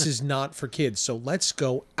that this is not for kids. So let's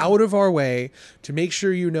go out of our way to make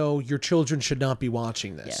sure your children should not be watching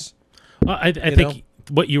this. Well, I think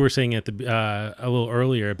what you were saying at the a little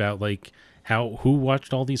earlier about like who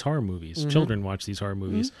watched all these horror movies. Children watch these horror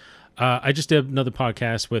movies. I just did another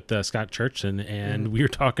podcast with Scott Churchson, and we were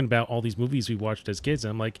talking about all these movies we watched as kids. And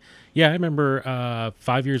I'm like, yeah, I remember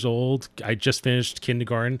 5 years old. I just finished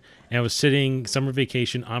kindergarten, and I was sitting summer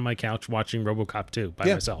vacation on my couch watching RoboCop 2 by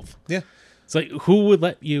myself. Yeah. It's like, who would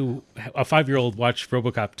let you, a 5-year-old, watch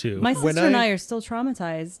RoboCop 2? My sister and I are still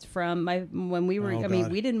traumatized from when we were. Oh, I mean,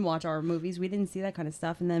 God. we didn't watch our movies. We didn't see that kind of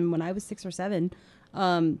stuff. And then when I was 6 or 7,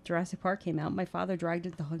 Jurassic Park came out. My father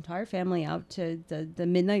dragged the entire family out to the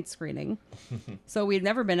midnight screening. So we'd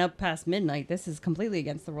never been up past midnight. This is completely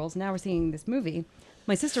against the rules. Now we're seeing this movie.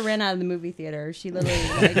 My sister ran out of the movie theater. She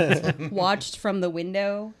literally watched from the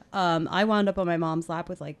window. I wound up on my mom's lap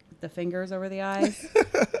with the fingers over the eyes.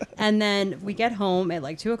 And then we get home at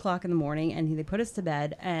 2:00 in the morning, and they put us to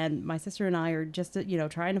bed. And my sister and I are just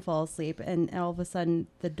trying to fall asleep, and all of a sudden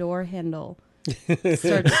the door handle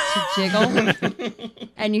starts to jiggle,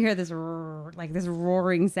 and you hear this this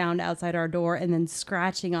roaring sound outside our door, and then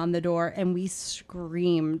scratching on the door, and we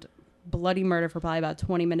screamed bloody murder for probably about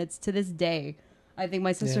 20 minutes. To this day, I think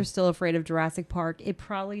my sister's still afraid of Jurassic Park. It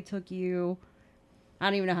probably took you, I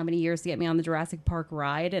don't even know how many years to get me on the Jurassic Park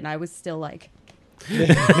ride, and I was still like.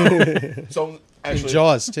 So And actually,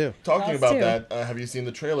 Jaws too. talking Jaws about too. that, have you seen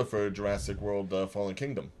the trailer for Jurassic World: Fallen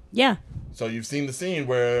Kingdom? Yeah. So you've seen the scene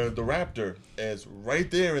where the raptor is right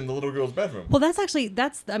there in the little girl's bedroom. Well, that's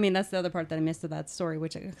the other part that I missed of that story,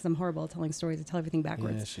 which, because I'm horrible at telling stories, I tell everything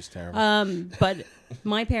backwards. Yeah, she's terrible. But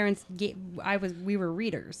my parents we were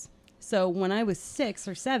readers. So when I was 6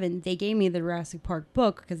 or 7, they gave me the Jurassic Park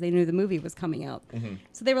book because they knew the movie was coming out.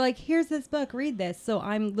 So they were like, here's this book, read this. So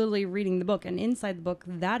I'm literally reading the book, and inside the book,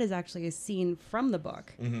 that is actually a scene from the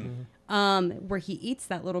book where he eats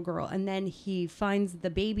that little girl, and then he finds the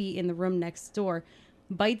baby in the room next door,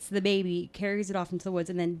 bites the baby, carries it off into the woods,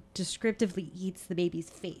 and then descriptively eats the baby's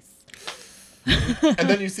face. And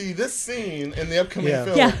then you see this scene in the upcoming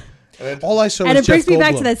film. Yeah. And All I saw And was it brings Jeff me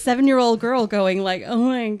back Goldblum. to that 7-year-old girl going like, oh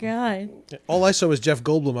my God. All I saw was Jeff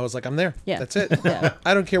Goldblum. I was like, I'm there. Yeah. That's it. Yeah.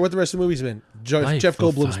 I don't care what the rest of the movie's been. Life Jeff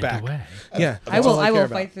will Goldblum's find back. a way. Yeah. I that's will all I care will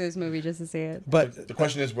about. fight through this movie just to see it. But the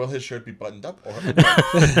question is, will his shirt be buttoned up or?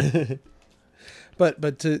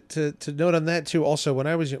 But to note on that too. Also, when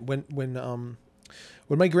I was when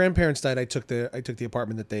my grandparents died, I took the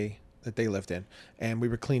apartment that they lived in, and we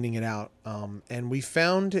were cleaning it out. And we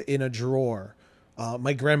found in a drawer.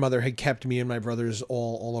 My grandmother had kept me and my brothers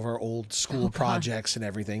all of our old school projects and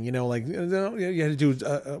everything. You had to do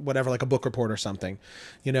whatever, like a book report or something.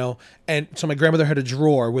 And so my grandmother had a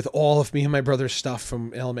drawer with all of me and my brother's stuff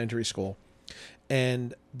from elementary school.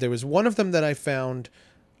 And there was one of them that I found.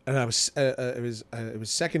 And I was it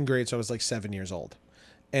was second grade, so I was like 7 years old.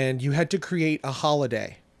 And you had to create a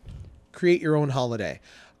holiday. Create your own holiday.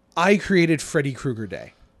 I created Freddy Krueger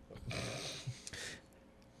Day.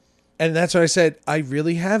 And that's what I said. I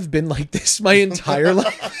really have been like this my entire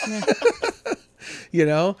life.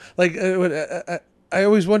 I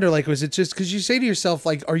always wonder, was it just because you say to yourself,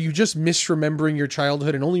 are you just misremembering your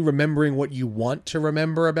childhood and only remembering what you want to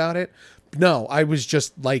remember about it? No, I was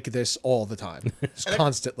just like this all the time, just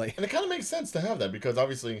constantly. And it kind of makes sense to have that because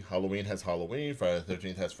obviously Halloween has Halloween, Friday the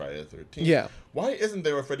 13th has Friday the 13th. Yeah. Why isn't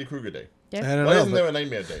there a Freddy Krueger Day? I Yeah. don't Why know. isn't But, there a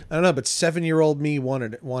Nightmare Day? I don't know, but 7-year-old me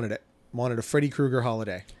wanted it. Wanted a Freddy Krueger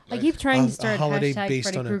holiday. I keep trying A to start holiday hashtag based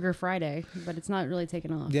Freddy on a- Krueger Friday, but it's not really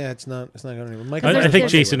taking off. Yeah, it's not going anywhere. Michael I there's- think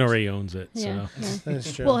there's- Jason already owns it. Yeah. So. yeah.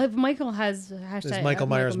 That's true. Well, if Michael has hashtag There's Michael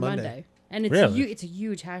Myers Monday. and it's Really? it's a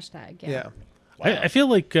huge hashtag. Yeah. yeah. I feel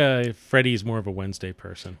like Freddy's more of a Wednesday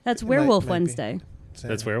person. That's It Werewolf might be. Wednesday. Same.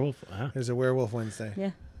 That's werewolf. Wow. There's a Werewolf Wednesday.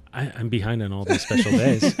 Yeah. I'm behind on all these special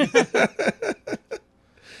days.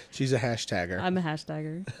 She's a hashtagger. I'm a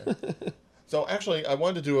hashtagger. So actually, I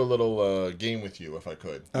wanted to do a little game with you, if I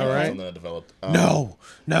could. All right. Something I developed. No.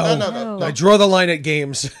 No. I draw the line at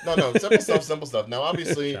games. No. Simple stuff. Now,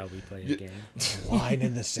 obviously, Shall we play You- a game? Line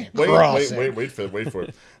in the sand. wait for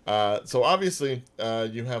it. So obviously,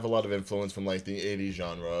 you have a lot of influence from like the 80s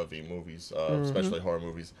genre of movies, especially horror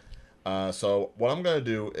movies. So what I'm going to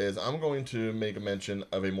do is I'm going to make a mention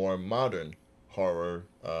of a more modern horror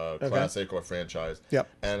classic or franchise. Yep.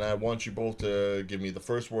 And I want you both to give me the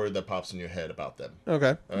first word that pops in your head about them.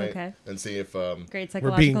 Okay. All right? Okay. And see if Great We're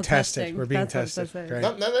psychological being tested. testing. We're being That's what tested. this is. Great.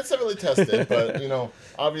 not necessarily tested, but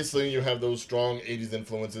obviously you have those strong 80s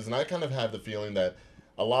influences, and I kind of have the feeling that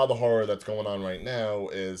a lot of the horror that's going on right now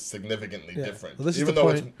is significantly Yeah. different, Well, this is even the though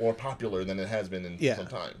point- it's more popular than it has been in Yeah. some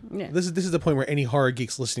time. Yeah. This is the point where any horror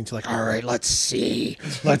geeks listening to all right, let's see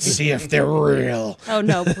if they're real. Oh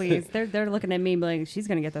no, please! They're looking at me like she's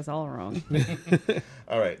gonna get this all wrong.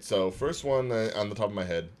 All right, so first one on the top of my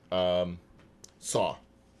head, Saw.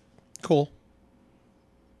 Cool.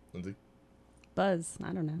 Lindsay? Buzz.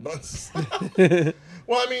 I don't know.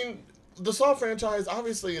 Well, I mean, the Saw franchise,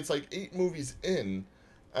 obviously, it's like 8 movies in,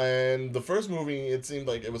 and the first movie, it seemed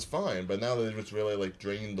like it was fine, but now that it's really like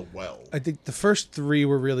drained the well. I think the first 3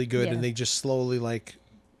 were really good, Yeah. and they just slowly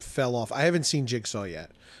fell off. I haven't seen Jigsaw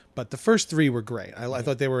yet, but the first 3 were great. I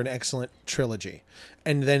thought they were an excellent trilogy,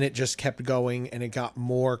 and then it just kept going, and it got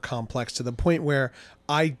more complex to the point where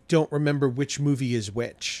I don't remember which movie is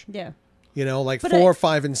which. Yeah. You know, like But 4, I-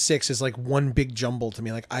 5, and 6 is like one big jumble to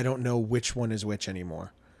me. Like I don't know which one is which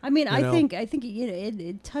anymore. I mean, I know? think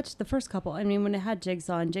it touched the first couple. I mean, when it had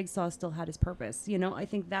Jigsaw and Jigsaw still had his purpose. I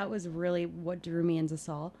think that was really what drew me into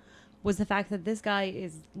Saw, was the fact that this guy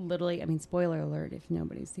is literally. I mean, spoiler alert if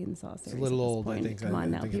nobody's seen the Saw series. a little at this old, I point. think. Come I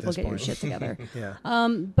on now, think at people this get your point. shit together. Yeah.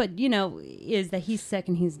 But is that he's sick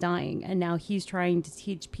and he's dying, and now he's trying to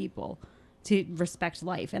teach people to respect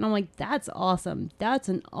life, and I'm like, that's awesome. That's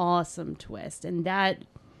an awesome twist, and that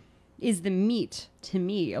is the meat to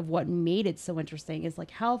me of what made it so interesting. Is like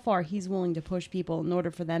how far he's willing to push people in order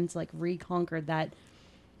for them to like reconquer that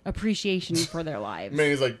appreciation for their lives. I mean,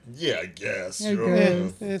 he's like, yeah, I guess. I Sure.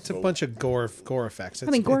 guess. It's a bunch of gore effects. I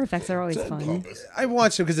mean, gore effects are always fun. Pompous. I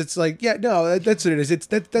watched it because it's like, yeah, no, that's what it is.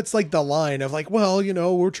 That's like the line of like, well,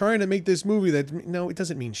 we're trying to make this movie that no, it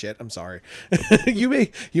doesn't mean shit. I'm sorry. you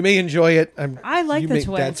may enjoy it. I like the twist.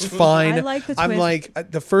 That's fine. I like the I'm twist.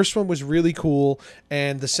 like the first one was really cool,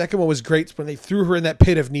 and the second one was great. When they threw her in that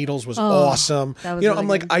pit of needles was awesome. that was I'm really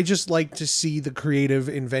like, good. I just like to see the creative,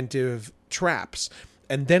 inventive traps.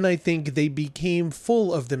 And then I think they became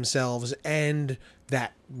full of themselves and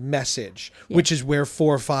that message, which is where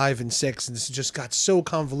 4, 5, and 6, and this just got so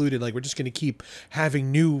convoluted. Like we're just going to keep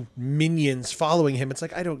having new minions following him. It's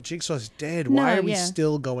like Jigsaw's dead. Why are we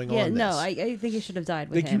still going Yeah, on this? no, I think he should have died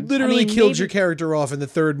with Like him. you literally I mean, killed your maybe- character off in the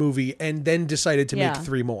 3rd movie and then decided to make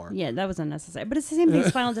 3 more. Yeah, that was unnecessary. But it's the same thing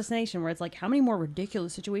as Final Destination, where it's like, how many more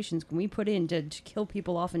ridiculous situations can we put in to kill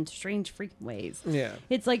people off in strange, freaking ways? Yeah.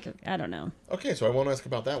 It's like, I don't know. Okay, so I won't ask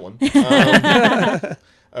about that one.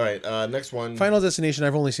 All right, next one. Final Destination,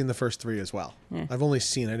 I've only seen the first 3 as well. Yeah. I've only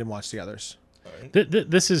seen, I didn't watch the others.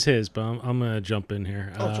 This is his, but I'm going to jump in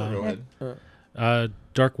here. Oh, sure, go ahead.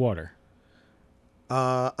 Dark Water. Ooh.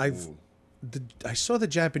 I saw the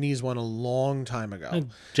Japanese one a long time ago. A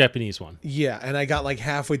Japanese one. Yeah, and I got like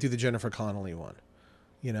halfway through the Jennifer Connelly one,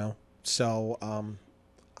 So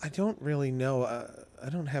I don't really know. I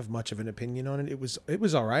don't have much of an opinion on it. It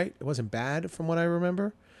was all right. It wasn't bad from what I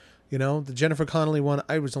remember. The Jennifer Connelly one,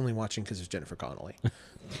 I was only watching because it's Jennifer Connelly.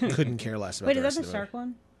 Couldn't care less about Wait, the is rest that the of the shark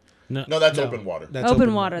one? No, No, that's open water. That's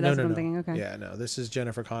Open Water, that's what I'm thinking, okay. Yeah, no, this is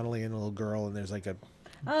Jennifer Connelly and a little girl, and there's like a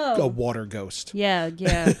Oh. water ghost. Yeah.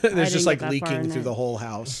 There's just like leaking through the whole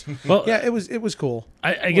house. Well, Yeah, it was cool.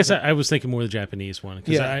 I guess I was thinking more the Japanese one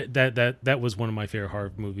because Yeah. that was one of my favorite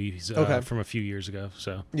horror movies Okay. from a few years ago.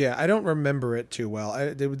 So Yeah, I don't remember it too well.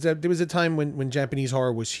 There was a time when Japanese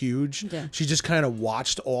horror was huge. Yeah. She just kind of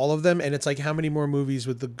watched all of them, and it's like, how many more movies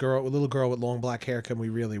with little girl with long black hair can we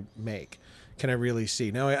really make? can I really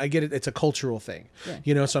see? Now I get it; it's a cultural thing, Yeah.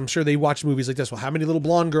 you know. So I'm sure they watch movies like this. Well, how many little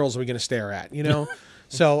blonde girls are we going to stare at? You know.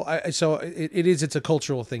 So it's a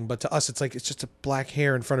cultural thing, but to us it's like it's just a black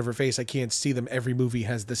hair in front of her face. I can't see them. Every movie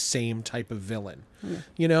has the same type of villain,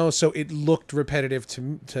 you know. So it looked repetitive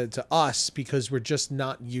to us because we're just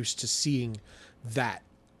not used to seeing that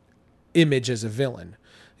image as a villain,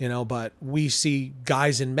 you know. But we see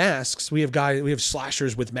guys in masks. We have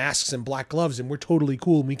slashers with masks and black gloves, and we're totally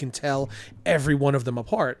cool. And we can tell every one of them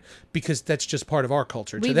apart because that's just part of our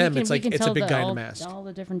culture. To them, it's like it's a big guy in a mask. All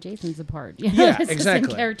the different Jasons apart. Yeah, It's exactly.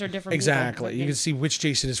 The same character, different exactly. people. You can see which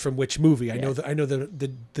Jason is from which movie. I know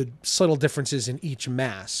the subtle differences in each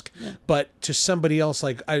mask. Yeah. But to somebody else,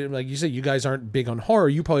 like you said, you guys aren't big on horror.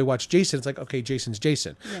 You probably watch Jason. It's like, okay, Jason's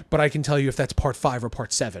Jason. Yeah. But I can tell you if that's part 5 or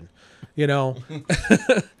part 7. You know.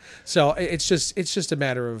 So it's just a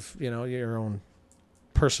matter of, you know, your own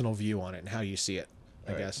personal view on it and how you see it.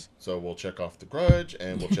 I guess. So we'll check off The Grudge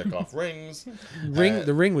and we'll check off Rings.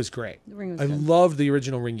 The Ring was great. The Ring was I good. loved the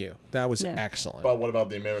original Ringu. That was Yeah. excellent. But what about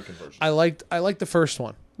the American version? I liked the first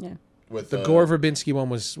one. Yeah. With The Gore Verbinski one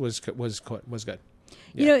was good.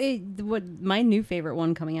 You know, what my new favorite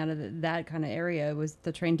one coming out of that kind of area was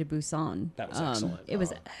The Train to Busan. That was excellent. It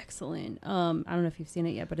was excellent. I don't know if you've seen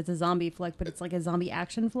it yet, but it's a zombie flick, but it's like a zombie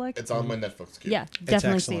action flick. It's on my Netflix queue. Yeah,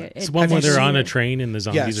 definitely see excellent. it. It's the one where Have you they're on seen a it? train and the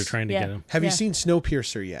zombies Yes. are trying to Yeah. get them. Have you Yeah. seen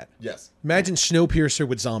Snowpiercer yet? Yes. Imagine Snowpiercer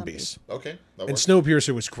with zombies. Okay. That And works.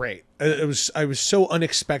 Snowpiercer was great. I was so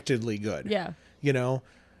unexpectedly good. Yeah. You know,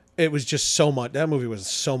 it was just so much. That movie was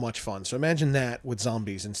so much fun. So imagine that with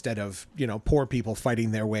zombies instead of, you know, poor people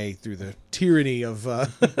fighting their way through the tyranny of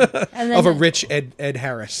And then of a rich Ed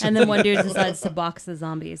Harris. And then one dude decides to box the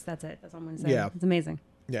zombies. That's it. That's all I'm going to say. Yeah. It's amazing.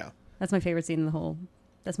 Yeah. That's my favorite scene in the whole.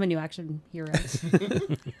 That's my new action hero.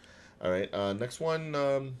 All right. Next one,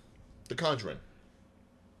 The Conjuring.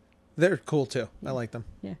 They're cool too. I like them.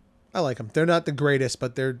 Yeah. I like them. They're not the greatest,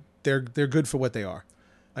 but they're good for what they are.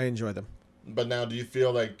 I enjoy them. But now, do you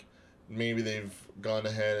feel like maybe they've gone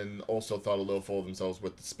ahead and also thought a little full of themselves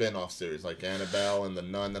with the spin-off series, like Annabelle and The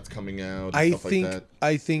Nun that's coming out? And stuff like that?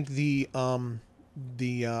 I think the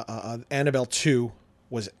Annabelle 2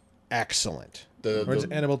 was excellent. Or is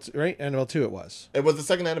it Annabelle 2, right? Annabelle 2 it was. It was the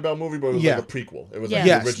second Annabelle movie, but it was Yeah. like a prequel. It was Yeah. like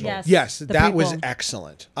Yes. the original. Yes. Yes, The that was prequel.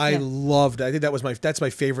 excellent. I Yeah. loved it. I think that's my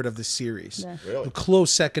favorite of the series. Yeah. Really? A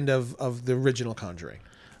close second of the original Conjuring.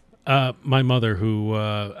 My mother, who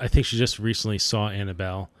I think she just recently saw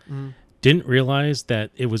Annabelle, didn't realize that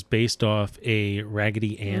it was based off a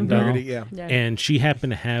Raggedy Ann doll. Raggedy, yeah. Yeah. And she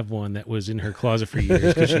happened to have one that was in her closet for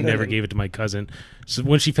years because she never gave it to my cousin. So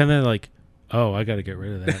when she found that, like, oh, I got to get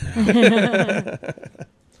rid of that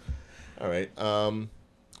now. All right.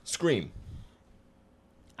 Scream.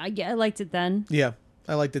 I liked it then. Yeah.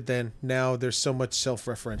 I liked it then. Now there's so much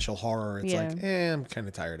self-referential horror. It's Yeah. like, I'm kind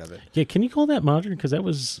of tired of it. Yeah, can you call that modern? Because that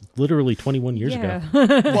was literally 21 years ago.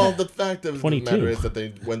 Well, the fact of the 22. matter is that they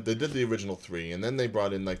did the original 3, and then they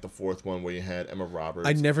brought in like the 4th one where you had Emma Roberts.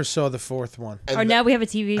 I never saw the 4th one. And Or now we have a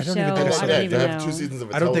TV I show. don't even think I saw I that. don't you even have know. 2 seasons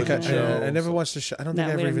of a I don't think television show. I never so- watched the show. I don't No,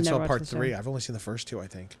 think I we ever have even never saw watched part the show. 3. I've only seen the first 2, I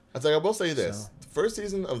think. It's like I will say this: So. the first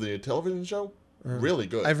season of the television show, really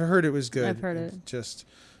good. I've heard it was good. I've heard it. Just,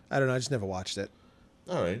 I don't know. I just never watched it.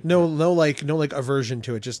 All right. No aversion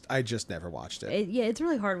to it. I just never watched it. Yeah, it's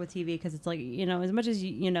really hard with TV because it's like, you know, as much as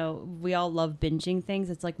you know, we all love binging things.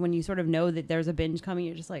 It's like when you sort of know that there's a binge coming,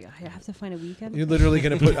 you're just like, I have to find a weekend. You're literally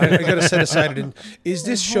going to put. I got to set aside an. Is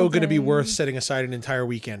this The show whole going to be day. worth setting aside an entire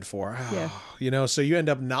weekend for? Yeah. You know, so you end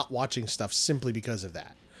up not watching stuff simply because of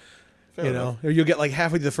that. Fair you enough. know, or you'll get like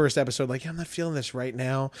halfway through the first episode, like, I'm not feeling this right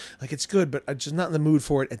now. Like, it's good, but I'm just not in the mood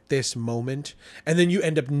for it at this moment. And then you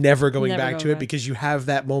end up never going Never back going to it back. because you have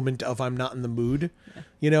that moment of I'm not in the mood,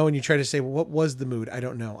 you know, and you try to say, well, what was the mood? I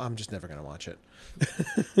don't know. I'm just never going to watch it.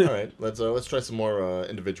 All right. Let's try some more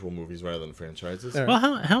individual movies rather than franchises. All right.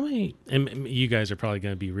 Well, how many? And you guys are probably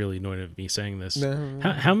going to be really annoyed at me saying this. No.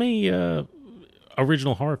 How many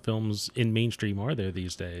original horror films in mainstream are there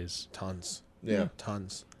these days? Tons. Yeah.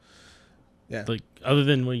 Tons. Yeah. Like other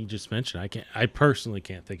than what you just mentioned, I personally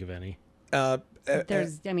can't think of any.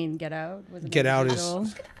 There's, I mean, Get Out. Was Get Out is- original.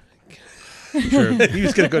 Sure. He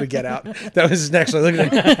was going to go to Get Out. That was his next one. Look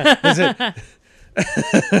at it. Is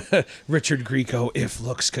it? Richard Grieco, If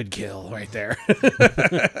Looks Could Kill, right there.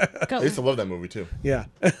 I used to love that movie too. Yeah.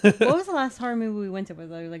 What was the last horror movie we went to? Was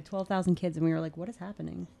like 12,000 kids, and we were like, "What is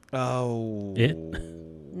happening?" Oh. It?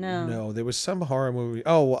 No. there was some horror movie.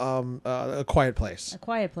 A Quiet Place. A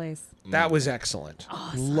Quiet Place. That was excellent.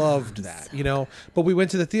 Loved that, But we went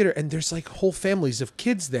to the theater and there's like whole families of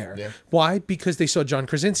kids there. Yeah. Why? Because they saw John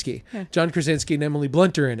Krasinski. John Krasinski and Emily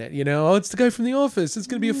Blunt are in it, Oh, it's the guy from The Office. It's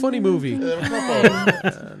going to be a funny movie.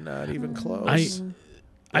 Not even close.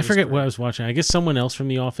 I forget what I was watching. I guess someone else from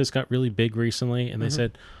The Office got really big recently, and they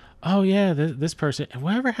said, "Oh yeah, this person. And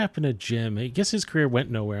whatever happened to Jim? I guess his career went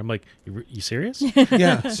nowhere." I'm like, "You serious?"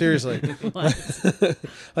 Yeah, seriously.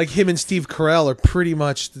 Like him and Steve Carell are pretty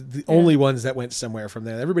much the only ones that went somewhere from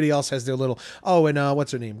there. Everybody else has their little. Oh, and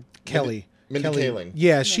what's her name? Kelly. Mindy Kaling.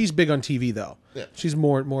 Yeah, she's big on TV though. Yeah. She's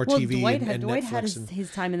more Well, TV Dwight and Dwight Netflix had and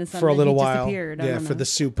his time in the sun for a little he while. disappeared. I Yeah, don't for know. the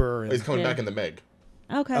Super. He's coming Yeah. back in the Meg.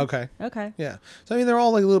 Okay. Okay. Yeah. So I mean, they're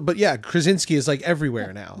all like a little, but yeah, Krasinski is like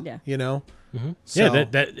everywhere now. Yeah. So, Yeah,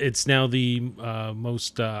 that it's now the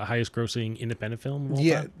most highest grossing independent film. Of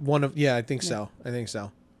all time. I think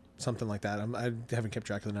so. Something like that. I haven't kept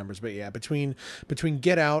track of the numbers, but yeah, between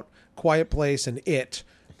Get Out, Quiet Place, and It,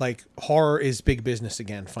 like horror is big business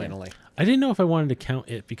again. Finally, I didn't know if I wanted to count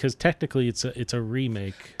it because technically it's a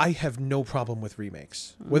remake. I have no problem with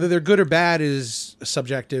remakes. Whether they're good or bad is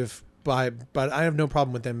subjective, but I have no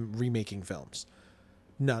problem with them remaking films.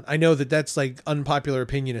 None. I know that that's like unpopular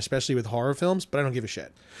opinion, especially with horror films, but I don't give a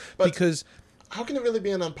shit because. How can it really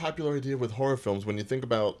be an unpopular idea with horror films when you think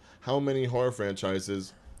about how many horror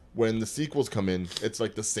franchises, when the sequels come in, it's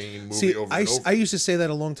like the same movie over and over? I used to say that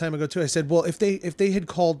a long time ago too. I said, well, if they had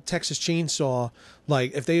called Texas Chainsaw,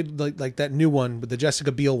 like if they had like that new one with the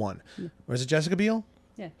Jessica Biel one, or is it Jessica Biel?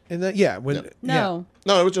 Yeah. And that No.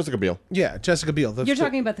 No, it was Jessica Biel. yeah, Jessica Biel. You're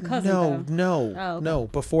talking about the cousin, though. No, Oh, okay. no.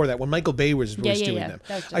 Before that, when Michael Bay was Yeah. doing That them, was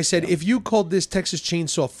Jessica I said Biel. if you called this Texas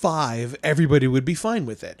Chainsaw 5, everybody would be fine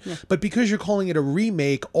with it. But because you're calling it a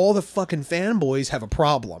remake, all the fucking fanboys have a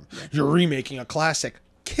problem. You're remaking a classic.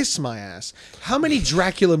 Kiss my ass. How many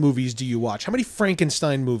Dracula movies do you watch? How many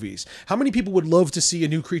Frankenstein movies? How many people would love to see a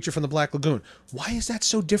new Creature from the Black Lagoon? Why is that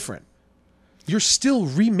so different? You're still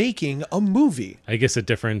remaking a movie. I guess a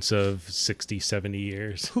difference of 60, 70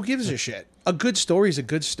 years. Who gives a shit? A good story is a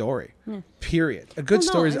good story. Period. A good Well,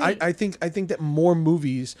 no, story is. I mean- I think that more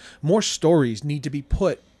movies, more stories need to be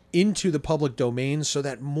put into the public domain so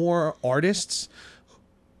that more artists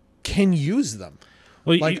can use them.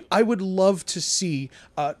 Well, Like I would love to see.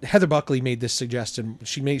 Heather Buckley made this suggestion.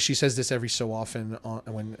 She says this every so often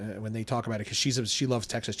when they talk about it because she loves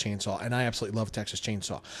Texas Chainsaw and I absolutely love Texas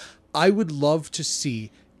Chainsaw. I would love to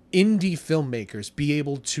see indie filmmakers be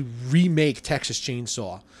able to remake Texas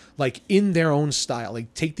Chainsaw like in their own style,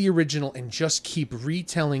 like take the original and just keep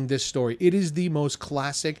retelling this story. It is the most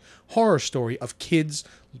classic horror story of kids.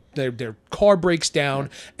 Their car breaks down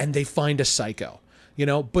and they find a psycho.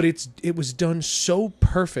 But it was done so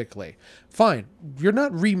perfectly. Fine, you're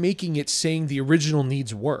not remaking it saying the original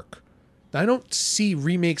needs work. I don't see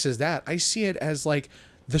remakes as that. I see it as like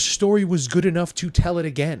the story was good enough to tell it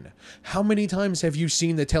again. How many times have you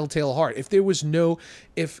seen The Telltale Heart? If there was no,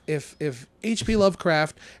 if H.P.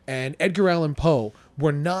 Lovecraft and Edgar Allan Poe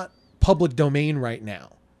were not public domain right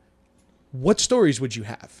now, what stories would you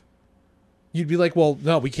have? You'd be like, well,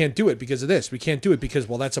 no, we can't do it because of this. We can't do it because,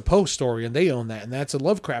 well, that's a Poe story and they own that, and that's a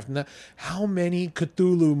Lovecraft. And that. How many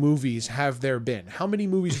Cthulhu movies have there been? How many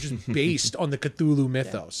movies are just based on the Cthulhu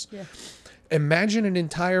mythos? Yeah. Imagine an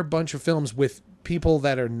entire bunch of films with people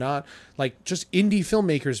that are not like just indie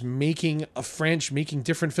filmmakers making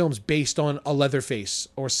different films based on a Leatherface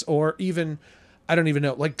or even, I don't even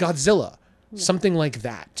know, like Godzilla, something like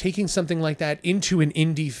that. Taking something like that into an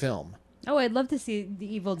indie film. Oh, I'd love to see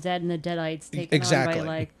the Evil Dead and the Deadites taken Exactly. on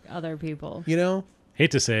by like other people.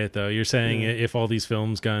 Hate to say it though, you're saying if all these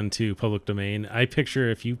films got into public domain, I picture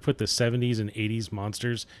if you put the 70s and 80s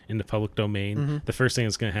monsters into public domain, the first thing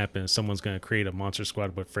that's going to happen is someone's going to create a monster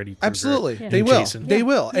squad with Freddy Krueger. Absolutely. and They will. Jason. They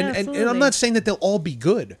will. Yeah, And I'm absolutely. not saying that they'll all be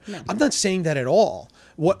good. No. I'm not saying that at all.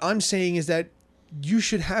 What I'm saying is that you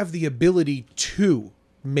should have the ability to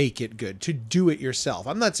make it good, to do it yourself.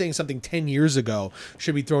 I'm not saying something 10 years ago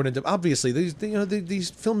should be thrown into, obviously these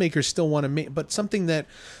filmmakers still want to make, but something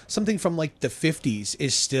from like the 50s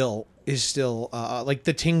is still like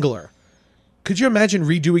The Tingler. Could you imagine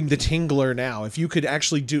redoing The Tingler now? If you could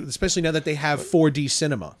actually do, especially now that they have 4D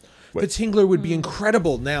cinema. The Tingler would be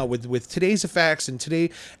incredible now with today's effects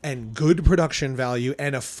and good production value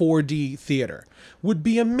and a 4D theater. Would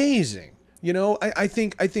be amazing. I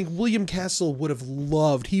think William Castle would have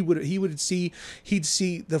loved. He'd see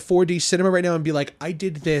the 4D cinema right now and be like, I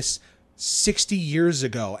did this 60 years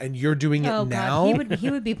ago, and you're doing it Oh now. God,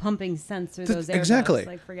 he would be pumping sense through those air Exactly. ducts,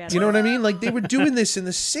 like, forget You know it. what I mean? Like, they were doing this in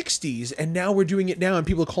the 60s, and now we're doing it now, and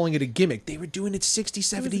people are calling it a gimmick. They were doing it 60,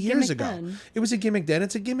 70 a years gimmick ago. then. It was a gimmick then.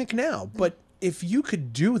 It's a gimmick now. But if you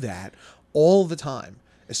could do that all the time,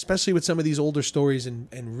 especially with some of these older stories, and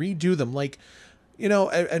redo them, like, you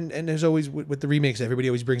know, and there's always, with the remakes, everybody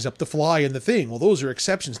always brings up The Fly and The Thing. Well, those are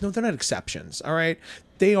exceptions. No, they're not exceptions, all right?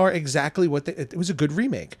 They are exactly what it was a good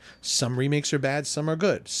remake. Some remakes are bad, some are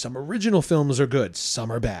good. Some original films are good,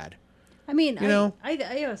 some are bad. I mean, You know?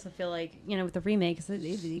 I also feel like, you know, with the remakes,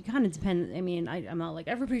 it kind of depends. I mean, I'm not like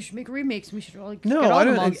everybody should make remakes. We should all like, No, get all I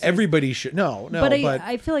the don't think monsters. everybody should. No, But but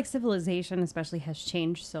I feel like civilization especially has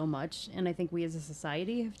changed so much, and I think we as a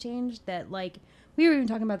society have changed that, like, we were even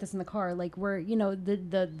talking about this in the car, like, where, you know,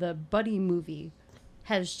 the buddy movie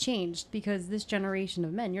has changed because this generation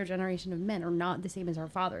of men, your generation of men, are not the same as our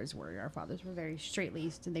fathers were. Our fathers were very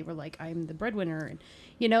straight-laced, and they were like, I'm the breadwinner, and,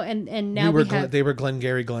 you know, and now we have... they were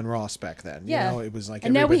Glengarry Glen Ross back then. Yeah, You know, it was like,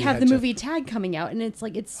 and now we everybody have had the to- movie Tag coming out, and it's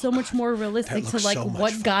like it's so much more realistic to looks like so much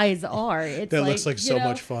what fun. guys are. It's That like, looks like you so know,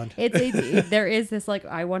 much fun. There is this like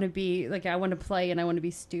I want to be like I want to play and I want to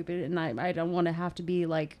be stupid and I don't want to have to be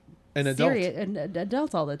like An adult. serious an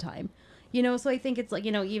adult all the time, you know. So I think it's like,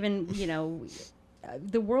 you know, even, you know,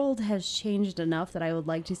 the world has changed enough that I would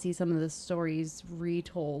like to see some of the stories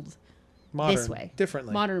retold modern, this way,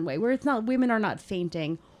 differently. modern way, where it's not, women are not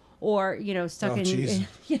fainting or, you know, stuck Oh, in, jeez.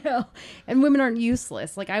 you know, and women aren't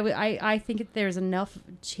useless. Like I think there's enough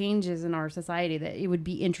changes in our society that it would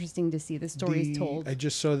be interesting to see the stories told. I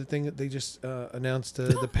just saw the thing that they just announced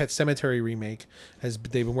the Pet Cemetery remake. They've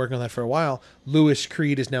been working on that for a while. Louis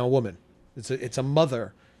Creed is now a woman. It's a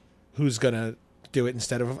mother who's gonna do it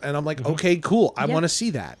instead of, and I'm like, okay, cool. I Yeah. want to see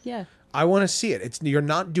that. Yeah. I want to see it. You're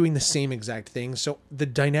not doing the same exact thing, so the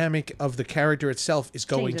dynamic of the character itself is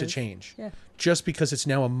going to Changes. change. Yeah. Just because it's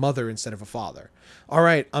now a mother instead of a father. All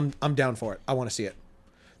right, I'm down for it. I want to see it.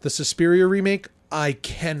 The Suspiria remake, I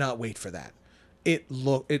cannot wait for that. I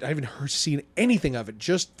haven't seen anything of it,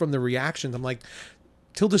 just from the reactions. I'm like,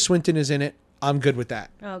 Tilda Swinton is in it. I'm good with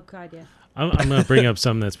that. Oh God, yeah. I'm going to bring up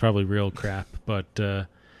something that's probably real crap, but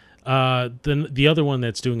the other one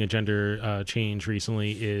that's doing a gender change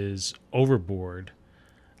recently is Overboard.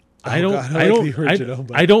 Oh, God, I like the original,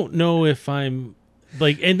 but- I don't know if I'm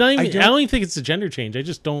like, and not even, don't- I don't even think it's a gender change. I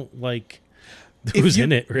just don't like If who's you-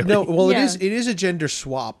 in it. Really, No, well, Yeah. it is a gender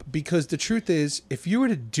swap, because the truth is, if you were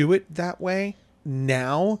to do it that way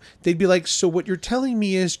now, they'd be like, so what you're telling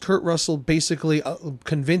me is Kurt Russell basically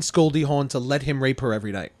convinced Goldie Hawn to let him rape her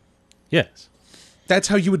every night. yes. That's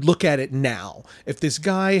how you would look at it now. If this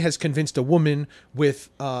guy has convinced a woman with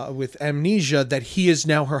amnesia that he is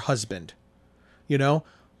now her husband, you know,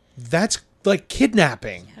 that's like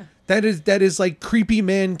kidnapping. Yeah. That is like creepy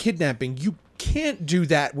man kidnapping. You can't do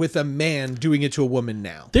that with a man doing it to a woman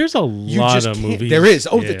now. There's a You lot just of can't. movies. There is.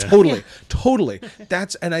 Oh, Yeah. totally.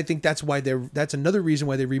 And I think that's why that's another reason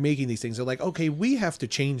why they're remaking these things. They're like, okay, we have to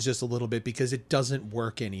change this a little bit because it doesn't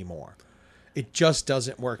work anymore. It just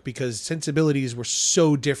doesn't work because sensibilities were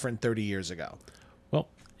so different 30 years ago. Well,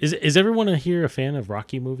 is everyone here a fan of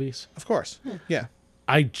Rocky movies? Of course. Yeah.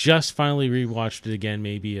 I just finally rewatched it again,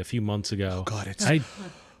 maybe a few months ago. Oh, God, it's...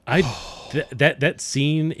 that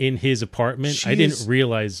scene in his apartment, I didn't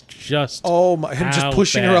realize just Oh my! Him just how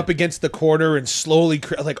pushing her bad. up against the corner and slowly,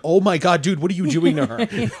 like, oh my God, dude, what are you doing to her?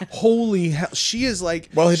 Holy hell! She is like,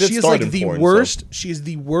 Well, he did she is start like in the porn, worst. so- She is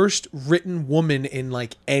the worst written woman in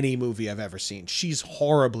like any movie I've ever seen. She's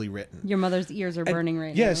horribly written. Your mother's ears are burning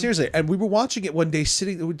right now. Yeah, seriously. And we were watching it one day,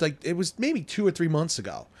 sitting. It was maybe 2 or 3 months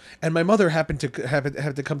ago, and my mother happened to have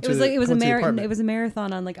to come It to. was like come to the apartment. it was a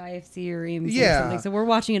marathon on like IFC or EMC or Yeah. something. So we're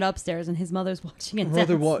watching it upstairs, and his mother's watching it. My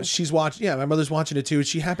mother downstairs. she's watching. Yeah, my mother's watching it too.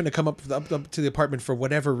 She happened to come up to the apartment for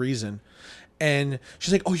whatever reason, and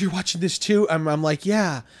she's like, "Oh, you're watching this too?" I'm like,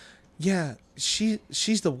 "Yeah."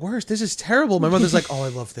 She's the worst. This is terrible. My mother's like, "Oh, I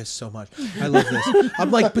love this so much. I love this."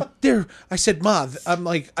 I'm like, "But there." I said, "Ma," I'm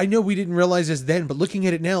like, "I know we didn't realize this then, but looking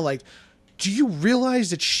at it now, like, do you realize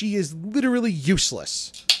that she is literally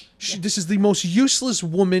useless? This is the most useless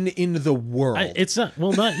woman in the world." It's not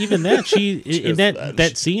even that. She in that.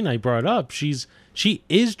 that scene I brought up, she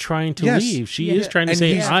is trying to Yes. leave. She Yeah. is trying to And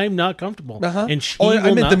say, he's- I'm not comfortable. Uh-huh. And she I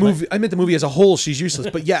will meant not the let- movie. I meant the movie as a whole. She's useless.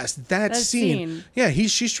 But yes, that That scene. scene. Yeah,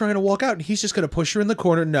 she's trying to walk out, and he's just going to push her in the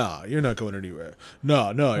corner. No, you're not going anywhere. No,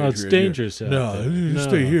 it's Adrian, dangerous out No, there. you No.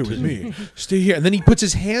 stay here with me. Stay here. And then he puts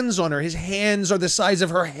his hands on her. His hands are the size of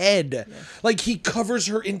her head. Like he covers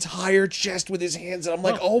her entire chest with his hands. And I'm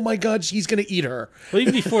like, oh my God, she's going to eat her. Well,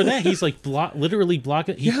 even before that, he's like literally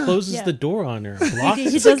blocking. He Yeah. closes Yeah. the door on her. Blocks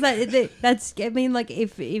He does that. That's. I mean, like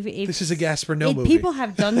if This is a Gaspar Noé if movie. people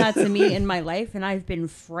have done that to me in my life, and I've been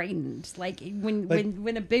frightened. Like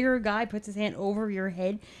when a bigger guy puts his hand over your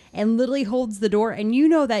head and literally holds the door, and you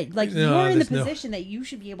know that like No, you're in the there's no- position that you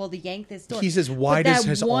should be able to yank this door. He's as But wide as that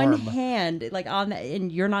his one arm. hand, like on that,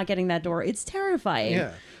 and you're not getting that door. It's terrifying.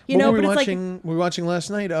 Yeah. You What know, were but we it's watching? We were watching last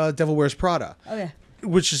night. Devil Wears Prada. like, oh yeah.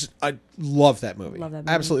 Which is, I love that movie. Love that movie.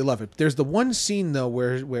 Absolutely love it. There's the one scene though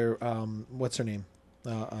where what's her name?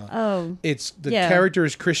 Oh, It's the Yeah. character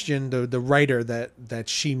is Christian, the writer that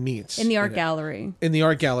she meets in the art it. gallery. In the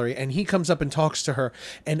art gallery, and he comes up and talks to her,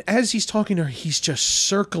 and as he's talking to her, he's just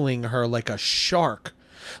circling her like a shark.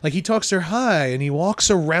 Like he talks to her hi, and he walks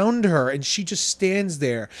around her, and she just stands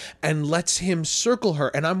there and lets him circle her.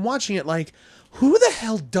 And I'm watching it like, who the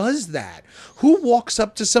hell does that? Who walks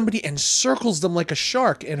up to somebody and circles them like a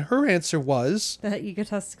shark? And her answer was, That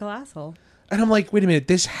egotistical asshole. and I'm like, wait a minute,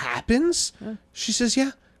 this happens? She says,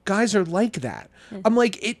 yeah, guys are like that. I'm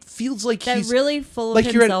like, it feels like That he's really full of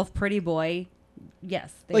like you're at- himself, pretty boy.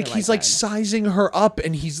 Yes, they like are he's like that. sizing her up,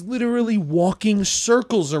 and he's literally walking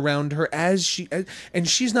circles around her and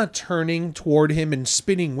she's not turning toward him and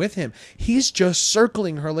spinning with him. He's just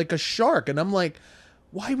circling her like a shark, and I'm like,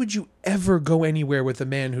 why would you ever go anywhere with a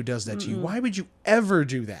man who does that to you? Why would you ever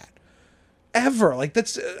do that? Ever? Like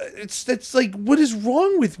that's like, what is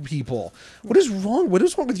wrong with people? What is wrong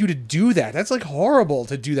with you to do that? That's like horrible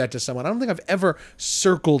to do that to someone. I don't think I've ever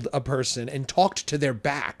circled a person and talked to their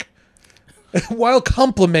back while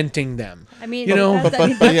complimenting them. I mean, you know,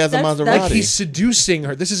 that's- but he has a that's- Maserati. like he's seducing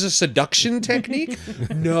her. This is a seduction technique.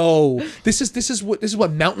 No, this is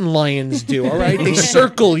what mountain lions do. All right, they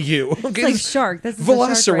circle you. Okay, It's like This- shark. This is a shark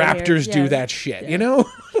right here. Velociraptors do Yeah. that shit. You know.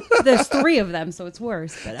 There's 3 of them, so it's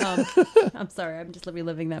worse. But I'm sorry, I'm just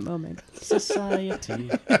reliving that moment. Society.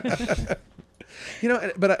 You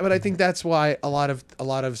know, but I think that's why a lot of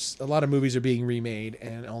movies are being remade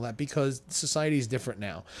and all that, because society is different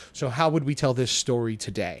now. So how would we tell this story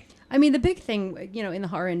today? I mean, the big thing, in the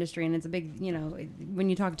horror industry, and it's a big, when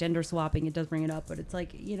you talk gender swapping, it does bring it up, but it's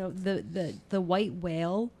like, the white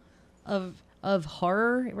whale of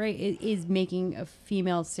horror, right, is making a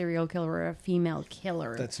female serial killer or a female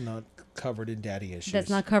killer That's not covered in daddy issues. that's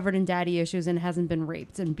not covered in daddy issues and hasn't been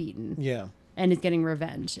raped and beaten. Yeah. And is getting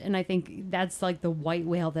revenge. And I think that's like the white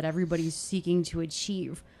whale that everybody's seeking to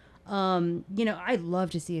achieve. I'd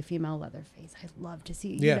love to see a female Leatherface. I'd love to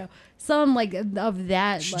see, some like of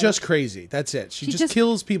that. She's like, just crazy. That's it. She She just just-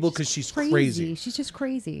 kills people because she's crazy. She's just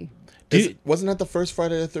crazy. Wasn't that the first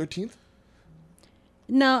Friday the 13th?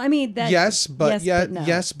 No, I mean that. Yes, but no.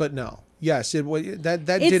 yes, but no. Yes, it that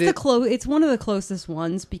It's did the it. It's one of the closest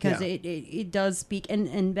ones because Yeah. it does speak.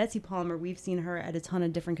 And Betsy Palmer, we've seen her at a ton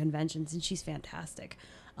of different conventions, and she's fantastic.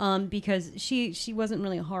 Because she wasn't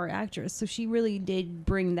really a horror actress, so she really did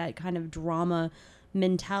bring that kind of drama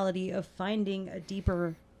mentality of finding a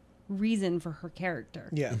deeper reason for her character.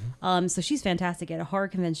 Yeah. So she's fantastic at a horror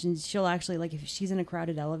convention. She'll actually, like, if she's in a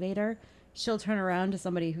crowded elevator, she'll turn around to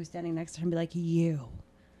somebody who's standing next to her and be like,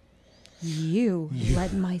 You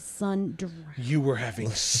let my son drown. You were having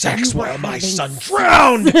sex You were while my having son sex.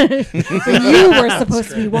 drowned. You were supposed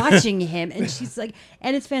to be watching him. And she's like,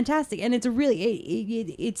 and it's fantastic. And it's a really,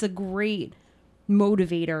 it's a great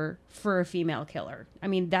motivator for a female killer. I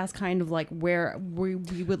mean, that's kind of like where we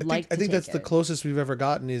would like to I think take that's the it. closest we've ever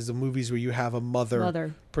gotten is the movies where you have a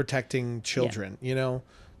mother. Protecting children. You know,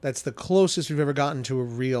 that's the closest we've ever gotten to a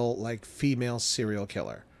real like female serial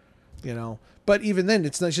killer. You know, but even then,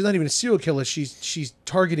 it's not. She's not even a serial killer. She's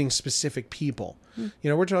targeting specific people. You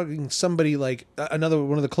know, we're talking somebody like another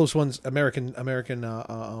one of the close ones, American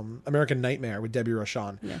Nightmare with Debbie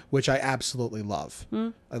Rochon, which I absolutely love.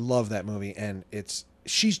 I love that movie, and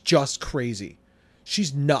she's just crazy.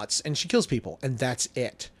 She's nuts, and she kills people, and that's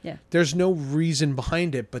it. Yeah. There's no reason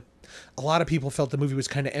behind it, but a lot of people felt the movie was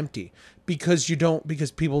kind of empty because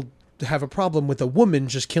people have a problem with a woman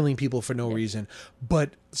just killing people for no reason, but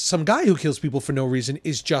some guy who kills people for no reason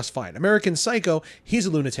is just fine. American Psycho, he's a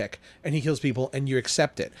lunatic and he kills people and you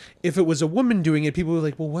accept it. If it was a woman doing it, people were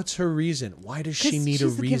like, well, what's her reason? Why does she need a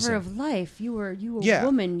she's the giver reason? of life. You a Yeah.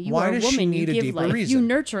 woman. You Why are a does she woman. need You a give deeper life. reason? You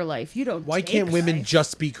nurture life. You don't. Why take can't women life.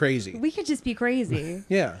 just be crazy? We could just be crazy.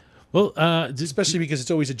 Yeah. Well, Especially because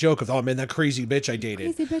it's always a joke of, oh man, that crazy bitch I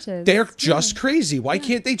dated. Crazy bitches. They're just crazy. Why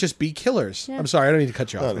can't they just be killers? Yeah. I'm sorry, I don't mean to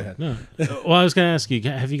cut you off. Go ahead. no. Well, I was going to ask you,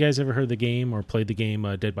 have you guys ever heard the game or played the game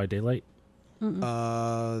Dead by Daylight?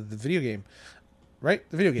 The video game, right?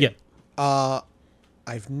 The video game. Yeah.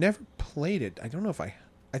 I've never played it. I don't know if I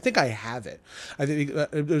think I have it. I think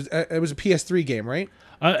it was a PS3 game, right?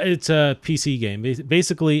 It's a PC game.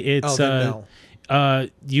 Basically, it's then no.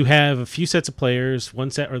 You have a few sets of players.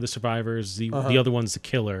 One set are the survivors. The other one's the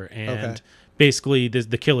killer, and Okay. basically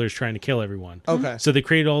the killer is trying to kill everyone. Okay. So they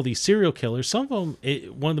created all these serial killers. Some of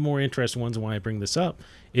them, one of the more interesting ones, and why I bring this up,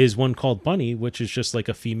 is one called Bunny, which is just like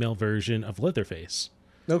a female version of Leatherface.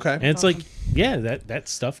 Okay. And it's like, yeah, that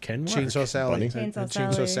stuff can work. Chainsaw Sally. Bunny?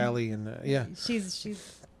 Chainsaw Sally, and yeah.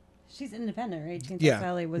 She's independent, right? Chainsaw Yeah,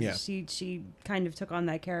 Sally was yeah. she kind of took on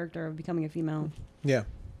that character of becoming a female Yeah.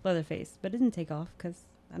 Leatherface, but it didn't take off because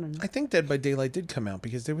I don't know. I think Dead by Daylight did come out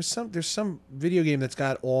because there's some video game that's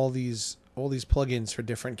got all these plugins for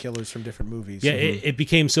different killers from different movies. Yeah, it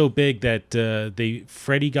became so big that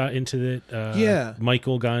Freddy got into it. Yeah.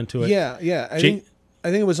 Michael got into it. Yeah. I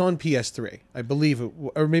think it was on PS3. I believe it,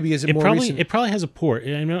 or maybe is it more recent? It probably has a port.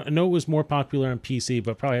 I know it was more popular on PC,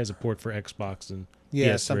 but probably has a port for Xbox and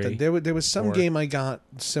Yeah, PS3. something. There was some Or- game I got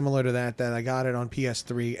similar to that I got it on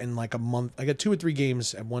PS3 and like a month. I got 2 or 3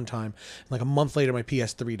 games at one time. And like a month later, my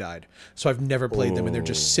PS3 died. So I've never played them, and they're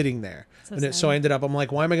just sitting there. So So I ended up. I'm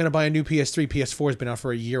like, why am I going to buy a new PS3? PS4 has been out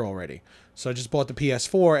for a year already. So I just bought the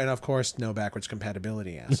PS4, and of course, no backwards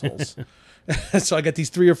compatibility, assholes. So I got these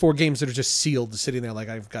 3 or 4 games that are just sealed, sitting there like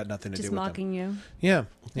I've got nothing to Just do with them. mocking you. Yeah, Like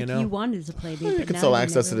you know. you wanted to play me, You but can now still you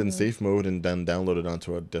access it never in will. safe mode and then download it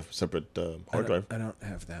onto a separate hard drive. I don't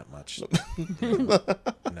have that much. No,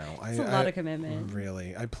 It's a lot of commitment.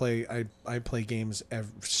 Really, I play games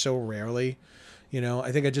so rarely. You know,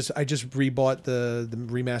 I think I just rebought the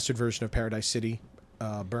remastered version of Paradise City,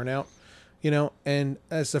 Burnout. You know, and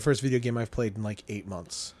that's the first video game I've played in like 8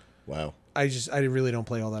 months. Wow. I really don't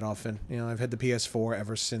play all that often. You know, I've had the PS4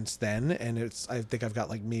 ever since then, and I think I've got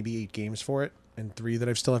like maybe 8 games for it, and 3 that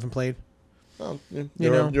I still haven't played. Well, You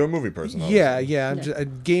you're know. a movie person. Yeah, obviously. yeah. Yeah.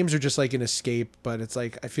 Games are just like an escape, but it's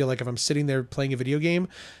like I feel like if I'm sitting there playing a video game,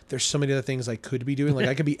 there's so many other things I could be doing. Like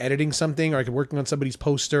I could be editing something, or I could be working on somebody's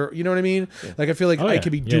poster. You know what I mean? Like I feel like Oh, I yeah.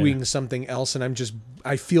 could be Yeah. doing something else, and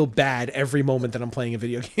I feel bad every moment that I'm playing a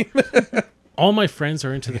video game. All my friends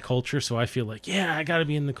are into the culture, so I feel like, yeah, I got to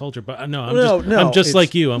be in the culture. But no, I'm No, just it's-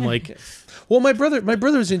 like you. I'm like, Well, my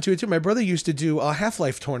brother's into it too. My brother used to do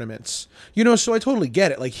Half-Life tournaments. You know, so I totally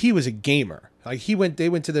get it. Like he was a gamer. Like they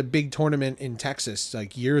went to the big tournament in Texas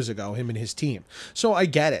like years ago, him and his team. So I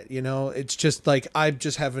get it, you know. It's just like I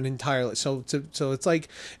just have an entire so it's like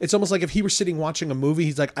it's almost like if he were sitting watching a movie,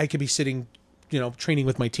 he's like I could be sitting, you know, training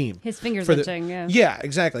with my team. His fingers For the- itching, yeah. Yeah,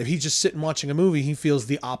 exactly. If he's just sitting watching a movie, he feels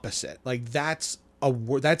the opposite. Like that's a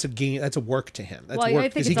game. That's a work to him. That's Well, I work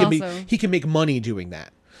think because it's he can make money doing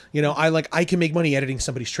that. You know, I can make money editing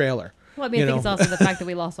somebody's trailer. Well, I mean, you I think know? it's also the fact that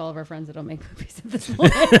we lost all of our friends that don't make movies at this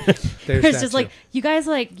point. There's It's that just too. like, you guys,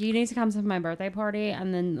 like, you need to come to my birthday party,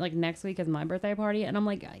 and then, like, next week is my birthday party, and I'm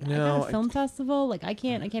like, I No, got a film festival? Like, I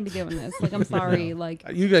can't be doing this. Like, I'm sorry. Like,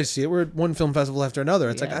 You guys see it. We're at one film festival after another.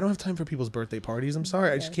 It's like Yeah. I don't have time for people's birthday parties. I'm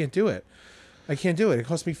sorry. I just can't do it. I can't do it. It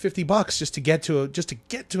cost me $50 just to get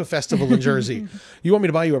to a festival in Jersey. You want me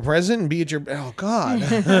to buy you a present and be at your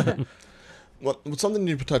God. Well, something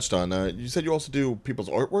you touched on. You said you also do people's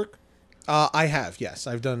artwork. I have, yes.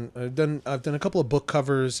 I've done a couple of book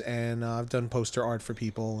covers, and I've done poster art for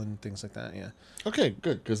people and things like that. Yeah. Okay,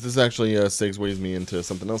 good, because this actually segues me into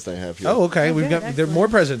something else that I have here. Oh, okay. Oh, We've good, got there are more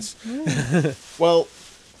presents. Well,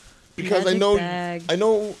 because Magic bag. I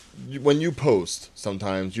know when you post,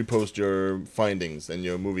 sometimes you post your findings and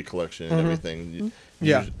your movie collection and everything.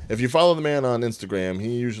 Yeah. If you follow the man on Instagram, he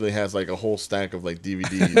usually has like a whole stack of like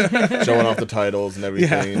DVDs showing off the titles and everything.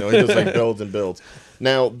 Yeah. You know, he just like builds and builds.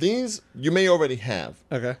 Now, these you may already have.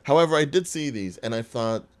 Okay. However, I did see these and I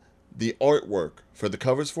thought the artwork for the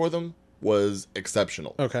covers for them was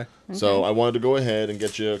exceptional. Okay. So I wanted to go ahead and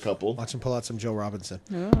get you a couple. Watch him pull out some Joe Robinson.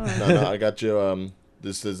 No, I got you.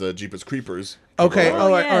 This is Jeepers Creepers. Okay. Oh, all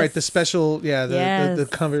right. All right. yes. The special. Yeah. The Yes.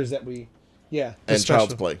 covers that we. Yeah. the And special-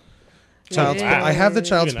 Child's Play. Child's Yeah. Play. I have the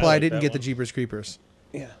Child's Even I Play. I like didn't that get the one. Jeepers Creepers.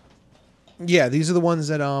 Yeah. Yeah, these are the ones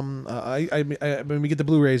that I when we get the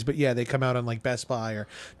Blu-rays, but yeah, they come out on like Best Buy or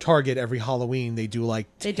Target every Halloween. They do like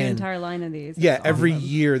 10. they do an entire line of these. Yeah, It's every awesome.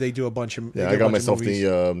 year they do a bunch of. they Yeah, do I a got bunch of myself movies.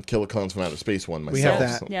 the Killer Clowns from Outer Space one myself. We have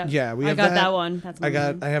that. so- Yeah, Yeah, we I have got that. that one. That's I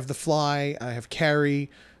mine. have The Fly. I have Carrie.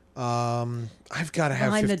 I've got to have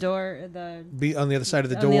Behind the 50 door. The be on the other side of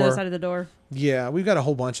the on door. the other side of the door. Yeah, we've got a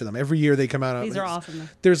whole bunch of them. Every year they come out. These are awesome.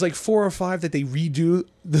 There's like 4 or 5 that they redo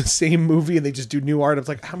the same movie and they just do new art. It's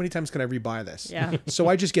like, how many times can I rebuy this? Yeah. So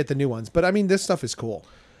I just get the new ones. But I mean, this stuff is cool.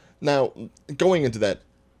 Now, going into that,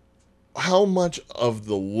 how much of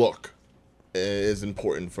the look is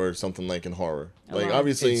important for something like in horror? A Like, lot.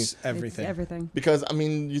 obviously, It's everything. It's everything. because, I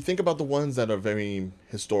mean, you think about the ones that are very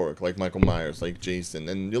historic, like Michael Myers, like Jason,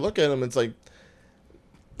 and you look at them, it's like,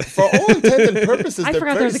 for all intent and purposes, I they're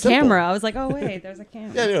forgot very there was a simple. camera. I was like, oh wait, there's a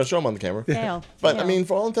camera. Yeah, show them on the camera. Fail. But I Fail. mean,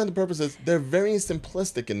 for all intents and purposes, they're very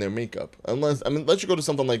simplistic in their makeup. Unless you go to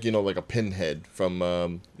something like like a Pinhead from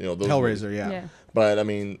those Hellraiser, yeah. But I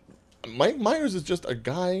mean, Mike Myers is just a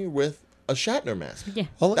guy with a Shatner mask. Yeah.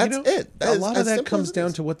 Well, That's it. That a is lot as of that simple comes as it down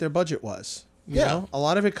is. to what their budget was. You Yeah. know? A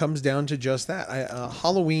lot of it comes down to just that.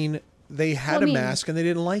 Halloween, they had Well, I a mean- mask and they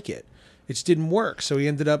didn't like it. It just didn't work. So he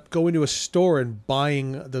ended up going to a store and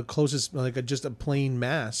buying the closest, just a plain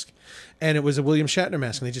mask. And it was a William Shatner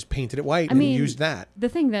mask, and they just painted it white and used that. The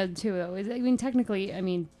thing though too though is, I mean, technically, I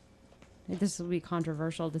mean, this will be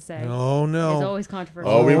controversial to say. Oh, no. It's always controversial.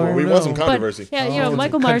 Oh, we no. want some But, controversy. yeah, Oh,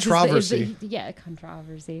 Michael Myers controversy.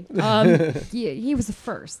 controversy. He was the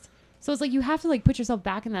first. So it's like you have to put yourself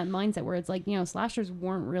back in that mindset where it's like, slashers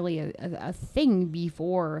weren't really a thing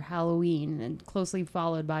before Halloween, and closely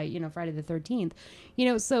followed by, Friday the 13th.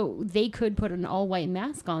 So they could put an all white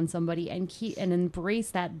mask on somebody and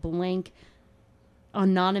embrace that blank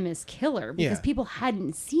anonymous killer because Yeah. people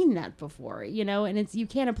hadn't seen that before, and it's, you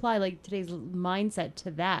can't apply today's mindset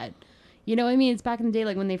to that. I mean, it's back in the day,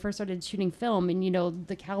 when they first started shooting film and,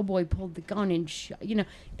 the cowboy pulled the gun and,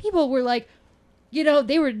 people were like,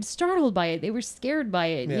 they were startled by it. They were scared by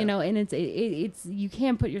it, Yeah. and it's, you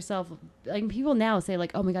can't put yourself, people now say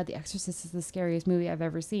oh my God, The Exorcist is the scariest movie I've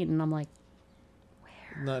ever seen. And I'm like,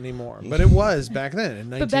 Not anymore. But it was back then.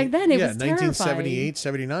 But back then, it was 1978,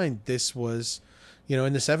 79, this was,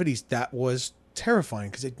 in the 70s, that was terrifying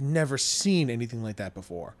because they'd never seen anything like that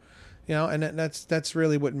before. And that's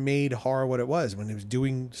really what made horror what it was, when it was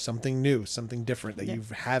doing something new, something different that you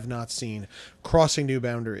have not seen, crossing new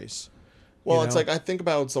boundaries. Well, you it's know? I think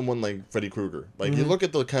about someone like Freddy Krueger. You look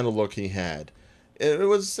at the kind of look he had. It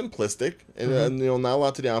was simplistic, and not a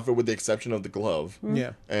lot to the outfit with the exception of the glove.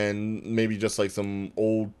 Yeah. And maybe just some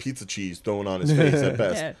old pizza cheese thrown on his face at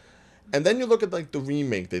best. yeah, And then you look at the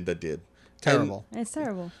remake they did. Terrible. it's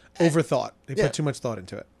terrible. Overthought. They Yeah. put too much thought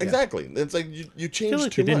into it. Yeah. Exactly. It's you I changed feel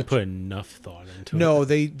like too they didn't much. put enough thought into it. No,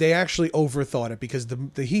 they actually overthought it because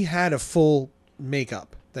he had a full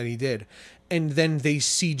makeup that he did, and then they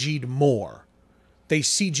CG'd more. They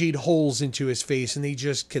CG'd holes into his face, and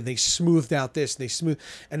they smoothed out this,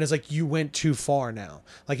 and it's like, you went too far now.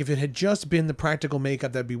 If it had just been the practical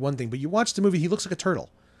makeup, that'd be one thing. But you watch the movie, he looks like a turtle.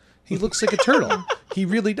 He looks like a turtle. He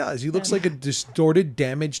really does. He looks like a distorted,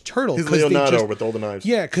 damaged turtle. He's 'cause they Leonardo with all the knives.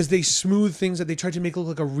 Yeah, because they smooth things that they tried to make look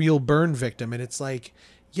like a real burn victim, and it's like,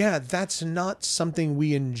 yeah, that's not something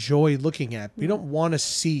we enjoy looking at. We don't want to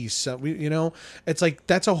see it's like,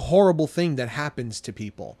 that's a horrible thing that happens to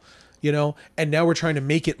people. And now we're trying to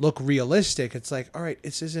make it look realistic. It's like, all right,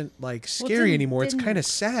 this isn't scary didn't- anymore. It's didn't- kind of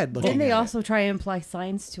sad looking. Didn't they at also try and apply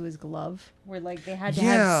science to his glove, where they had to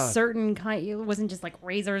Yeah. have certain kind? It wasn't just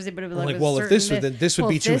razors, but it was Like, a well, if certain this would, then this would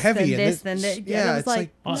be too heavy, and this, this, then that. yeah, And it was it's like,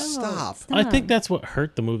 no, stop. I think that's what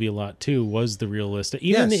hurt the movie a lot too, was the realistic.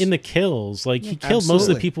 Even Yes. in the kills, he killed most of the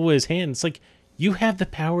Absolutely. people with his hand. It's like, you have the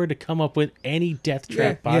power to come up with any death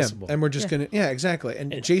trap possible. Yeah, and we're just gonna, exactly.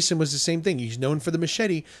 And Jason was the same thing. He's known for the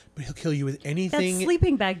machete, but he'll kill you with that anything.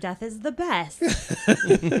 sleeping bag death is the best.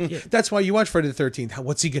 That's why you watch Friday the 13th.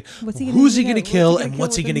 What's he gonna? What's he gonna Who's do he gonna now? kill, What's he and gonna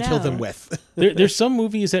what's he kill gonna with kill him them now? with? There's some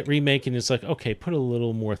movies that remake and it's like, okay, put a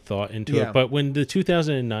little more thought into Yeah. it. But when the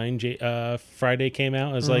 2009 Friday came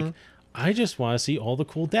out, I was like, I just want to see all the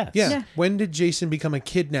cool deaths. Yeah. Yeah. When did Jason become a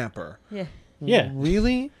kidnapper? Yeah. Yeah.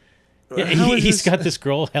 Really? Yeah, How is he's this- got this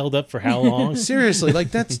girl held up for how long? Seriously,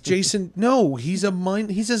 that's Jason. No, he's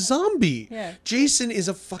a zombie. Yeah. Jason is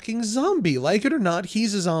a fucking zombie. Like it or not,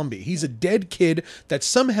 he's a zombie. He's a dead kid that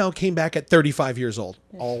somehow came back at 35 years old.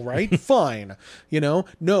 All right, fine.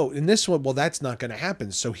 No, in this one, well, that's not going to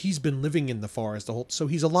happen. So he's been living in the forest so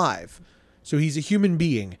he's alive. So he's a human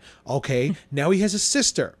being. Okay, now he has a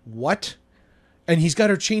sister. What? And he's got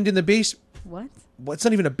her chained in the base. What? Well, it's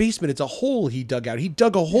not even a basement. It's a hole he dug out. He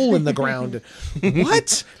dug a hole in the ground.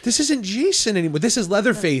 What? This isn't Jason anymore. This is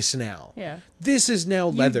Leatherface now. Yeah. This is now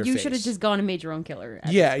Leatherface. You should have just gone and made your own killer.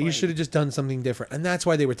 at Yeah, this you point. should have just done something different. And that's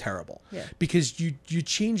why they were terrible. Yeah. Because you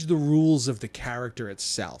changed the rules of the character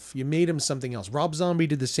itself. You made him something else. Rob Zombie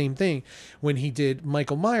did the same thing when he did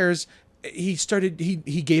Michael Myers. He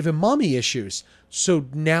gave him mommy issues. So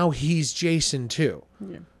now he's Jason too.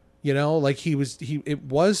 Yeah. It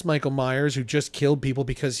was Michael Myers who just killed people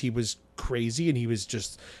because he was crazy and he was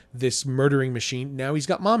just this murdering machine. Now he's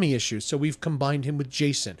got mommy issues. So we've combined him with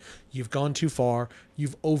Jason. You've gone too far.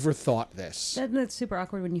 You've overthought this. That's super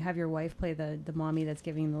awkward when you have your wife play the mommy that's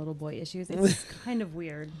giving the little boy issues. It's kind of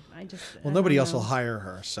weird. I Well, nobody don't else will know. hire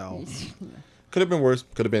her, so. Could have been worse.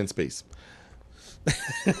 Could have been in space.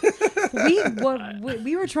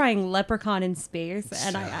 we were trying Leprechaun in Space,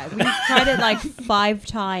 and we tried it like 5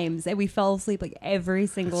 times, and we fell asleep like every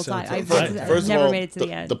single So time. I tough. First never of all, made it to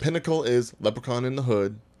the end. the pinnacle is Leprechaun in the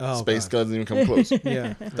Hood. Oh, Space God. doesn't even come close.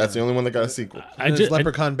 Yeah. That's the only one that got a sequel. There's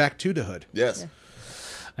Leprechaun Back to the Hood. Yes.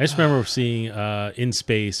 I just remember seeing In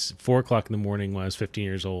Space 4:00 in the morning when I was 15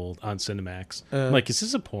 years old on Cinemax. I'm like, is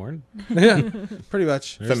this a porn? Yeah, pretty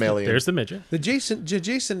much. Famalian. There's the midget. The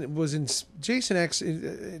Jason was in Jason X.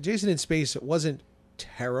 Jason in Space. It wasn't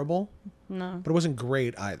terrible, No. but it wasn't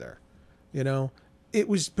great either. You know, it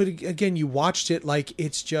was. But again, you watched it like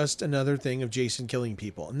it's just another thing of Jason killing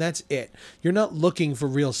people, and that's it. You're not looking for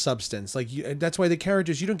real substance. Like that's why the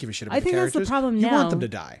characters, you don't give a shit about. I think the that's characters. the problem you now. want them to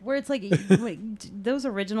die. Where it's like, those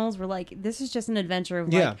originals were like, this is just an adventure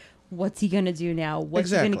of Yeah. like, what's he gonna do now? What's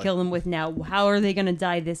he Exactly. gonna kill them with now? How are they gonna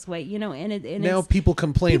die this way? You know, and Now it's, people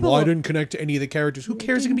complain, people- well, I didn't connect to any of the characters. Who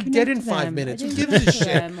cares? They're didn't gonna be dead in connect to 5 them. minutes. I Who didn't gives a connect to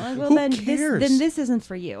shit? them. Like, well, Who then cares? then this isn't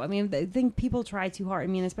for you. I mean, I think people try too hard. I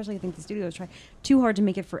mean, especially I think the studios try too hard to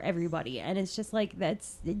make it for everybody, and it's just like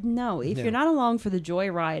no. If Yeah. you're not along for the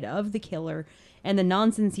joyride of the killer and the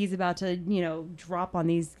nonsense he's about to drop on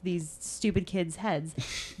these stupid kids' heads,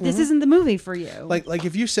 this isn't the movie for you. Like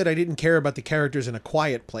if you said I didn't care about the characters in A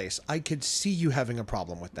Quiet Place, I could see you having a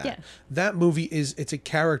problem with that. Yeah. That movie it's a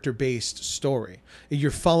character-based story. You're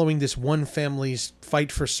following this one family's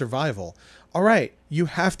fight for survival. All right, you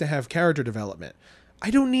have to have character development. I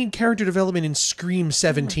don't need character development in Scream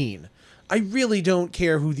 17. I really don't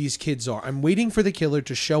care who these kids are. I'm waiting for the killer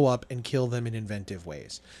to show up and kill them in inventive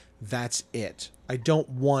ways. That's it. I don't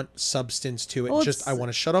want substance to it. Well, Just I want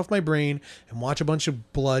to shut off my brain and watch a bunch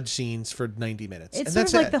of blood scenes for 90 minutes. It's and sort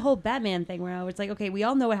that's of like it. the whole Batman thing where it's like, okay, we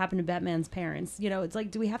all know what happened to Batman's parents. It's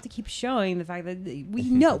like, do we have to keep showing the fact that we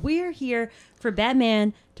know we're here for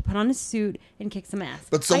Batman to put on a suit and kick some ass?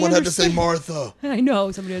 But someone I had to say understand- Martha. I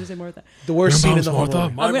know somebody had to say Martha. The worst scene in the whole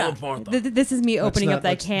movie. My mom's Martha. This is me opening up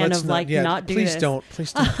that can of like not do please this. don't do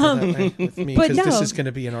that with me but because this no. is going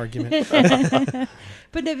to be an argument.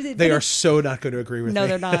 But no, They are so not going to agree with No, me.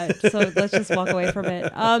 they're not. So let's just walk away from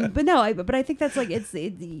it. But no, I think that's like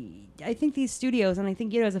I think these studios, and I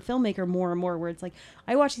think as a filmmaker more and more, where it's like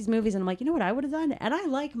I watch these movies and I'm like, you know what I would have done, and I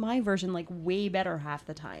like my version like way better half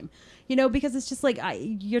the time, because it's just like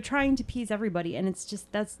you're trying to please everybody, and it's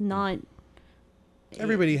just that's not.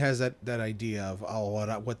 Everybody has that idea of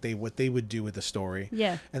what they would do with the story.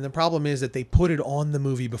 Yeah. And the problem is that they put it on the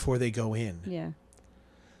movie before they go in. Yeah.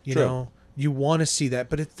 You True. know, you want to see that,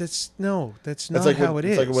 but that's not It's how it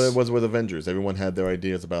is. It's like what it was with Avengers. Everyone had their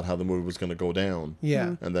ideas about how the movie was going to go down.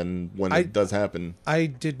 Yeah. And then when I- it does happen, I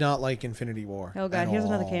did not like Infinity War. Oh God, at here's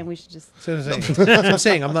another all. can. We should just. So I'm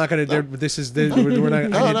saying I'm not going to. This is we're not.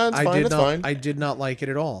 No, it's fine, it's fine. I did not like it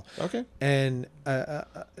at all. okay, And I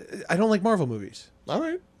don't like Marvel movies. all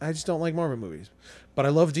right. I just don't like Marvel movies, but I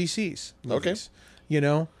love DC's movies.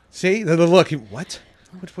 Okay. See the look. What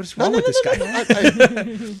is wrong with this guy?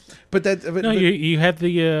 But that. But, No, but- you have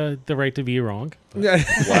the right to be wrong. Wow.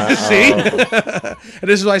 See, and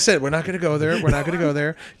this is what I said. We're not going to go there. We're not going to go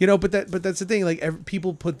there. But that's the thing. Like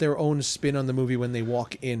people put their own spin on the movie when they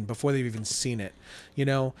walk in before they've even seen it.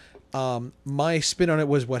 My spin on it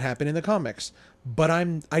was what happened in the comics, but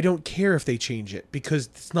I don't care if they change it because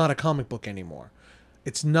it's not a comic book anymore.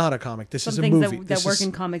 It's not a comic. This Some is a things movie. that This work is-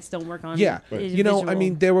 in comics don't work on. yeah, Right. I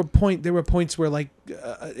mean, there were points where, like,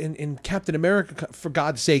 in Captain America, for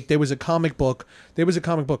God's sake, there was a comic book.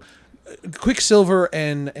 Quicksilver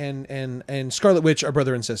and Scarlet Witch are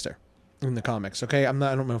brother and sister in the comics. Okay, I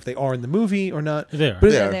don't know if they are in the movie or not. They are.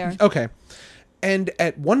 But Yeah. They are. Okay, and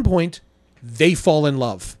at one point, they fall in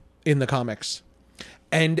love in the comics.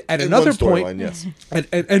 And at In another one point, storyline, yes.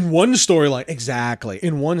 and one storyline, exactly,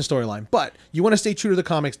 in one storyline. But you want to stay true to the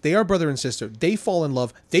comics. They are brother and sister. They fall in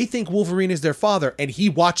love. They think Wolverine is their father, and he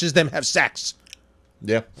watches them have sex.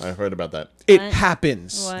 Yeah, I heard about that. It What?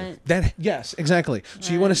 happens. What? Yes, exactly.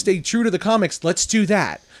 So you want to stay true to the comics. Let's do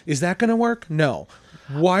that. Is that going to work? No.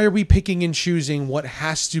 Why are we picking and choosing what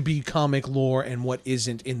has to be comic lore and what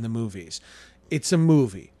isn't in the movies? It's a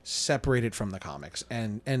movie separated from the comics.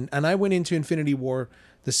 And I went into Infinity War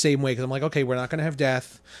the same way because I'm like, okay, we're not going to have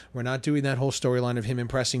Death. We're not doing that whole storyline of him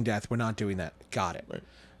impressing Death. We're not doing that. Got it.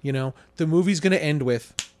 Right. The movie's going to end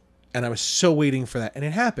with, and I was so waiting for that. And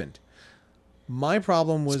it happened. My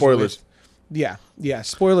problem was Spoilers. Yeah,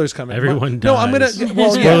 spoilers coming. Everyone No, I'm dies. gonna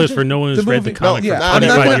well, Spoilers yeah. for no one who's The read the movie- comic. No, for yeah, I'm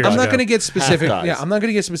 25 not years gonna ago. get specific. Half dies. Yeah, I'm not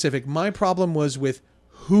gonna get specific. My problem was with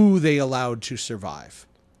who they allowed to survive,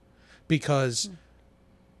 because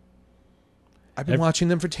I've been watching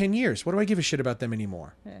them for 10 years. What do I give a shit about them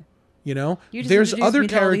anymore? Yeah. You know, You just there's introduced other me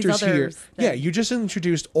to all these characters here. others Yeah, that- you just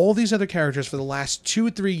introduced all these other characters for the last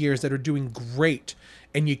 2-3 years that are doing great,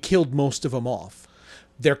 and you killed most of them off.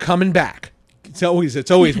 They're coming back. It's always.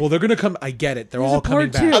 Well, they're gonna come. I get it. They're There's all a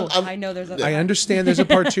part coming back. 2. I know there's a. I understand there's a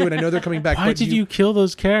part 2, and I know they're coming back. Why but did you kill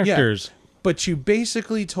those characters? But you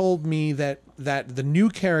basically told me that the new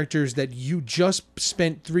characters that you just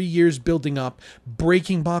spent 3 years building up,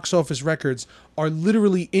 breaking box office records, are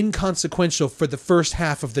literally inconsequential for the first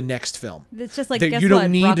half of the next film. It's just like, That guess you don't what?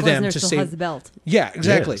 need Brock them Lesnar to still save- has the belt. Yeah,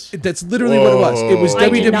 exactly. Yes. That's literally what it was. It was Whoa. WWE.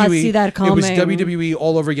 I did not see that It was coming. WWE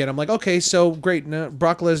all over again. I'm like, okay, so great. No,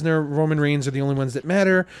 Brock Lesnar, Roman Reigns are the only ones that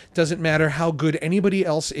matter. Doesn't matter how good anybody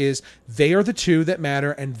else is. They are the two that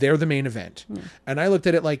matter, and they're the main event. And I looked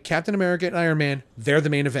at it like Captain America and Iron Man, they're the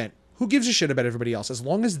main event. Who gives a shit about everybody else? As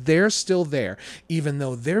long as they're still there, even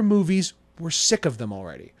though their movies, we're sick of them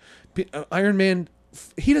already. Iron Man,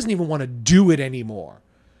 he doesn't even want to do it anymore.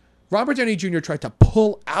 Robert Downey Jr. tried to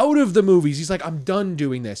pull out of the movies. He's like, I'm done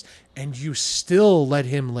doing this. And you still let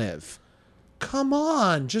him live. Come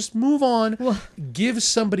on, just move on. Give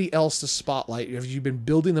somebody else the spotlight. If you've been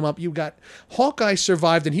building them up, you got Hawkeye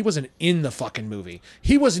survived and he wasn't in the fucking movie.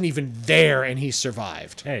 He wasn't even there and he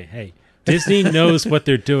survived. Hey. Disney knows what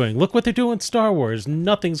they're doing. Look what they're doing with Star Wars.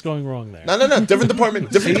 Nothing's going wrong there. No. Different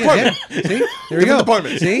department. Different department. Yeah. See? There you go.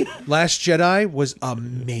 Department. See? Last Jedi was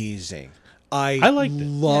amazing. I liked it.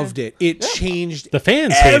 loved it. It changed The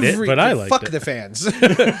fans hate it, but I liked fuck it. the fans.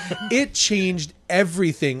 It changed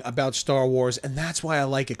everything about Star Wars, and that's why I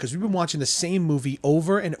like it, because we've been watching the same movie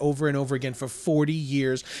over and over and over again for 40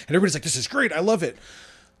 years, and everybody's like, this is great, I love it.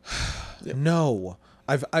 No.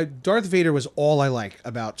 Darth Vader was all I like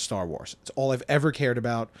about Star Wars. It's all I've ever cared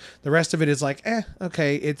about. The rest of it is like,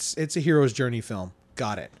 okay, it's a hero's journey film.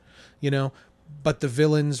 Got it. You know? But the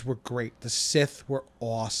villains were great. The Sith were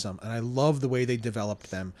awesome, and I love the way they developed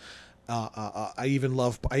them. I even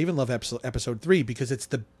love episode 3 because it's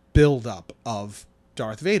the build up of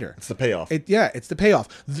Darth Vader. It's the payoff. It's the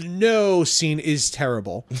payoff. The no scene is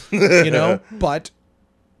terrible, you know, but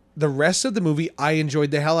the rest of the movie, I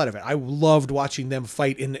enjoyed the hell out of it. I loved watching them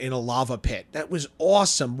fight in a lava pit. That was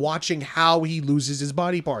awesome. Watching how he loses his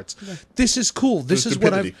body parts. Yeah. This is cool. This is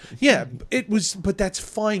what I've... Yeah, it was... But that's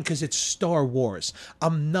fine because it's Star Wars.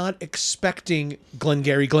 I'm not expecting Glenn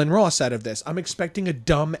Ross out of this. I'm expecting a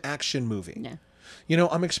dumb action movie. Yeah. You know,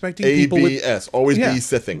 I'm expecting people with... ABS. Always be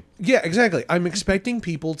Sithing. Yeah, exactly. I'm expecting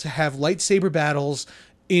people to have lightsaber battles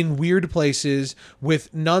in weird places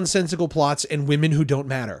with nonsensical plots and women who don't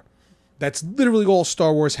matter. That's literally all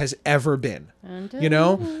Star Wars has ever been. You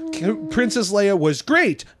know, Princess Leia was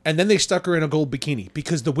great, and then they stuck her in a gold bikini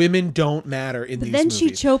because the women don't matter in these movies. But then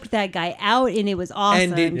she choked that guy out, and it was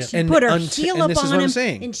awesome. She put her heel up on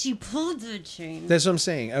him, and she pulled the chain. That's what I'm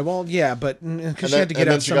saying. Well, yeah, but because she had to get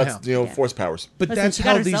out somehow. Got, force powers. But that's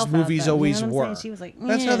how these movies always were. She was like,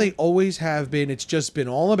 that's how they always have been. It's just been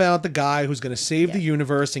all about the guy who's going to save the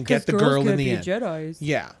universe and get the girl in the end. Jedis.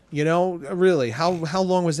 Yeah, you know, really, how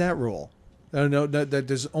long was that rule? No, that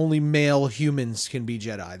there's only male humans can be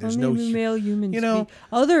Jedi. There's only no male humans. You know,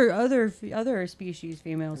 other species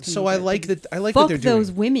females. Can so be I Jedi. like that. I like Fuck what they're doing.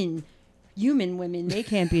 those women. Human women, they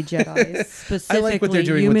can't be Jedis. Specifically, I like what they're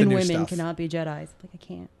doing human with the new women stuff. cannot be Jedis. Like I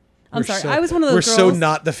can't. I'm sorry. I was one of those We're girls. so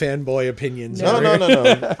not the fanboy opinions. No.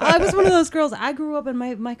 I was one of those girls. I grew up and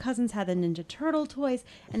my cousins had the Ninja Turtle toys,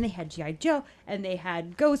 and they had G.I. Joe, and they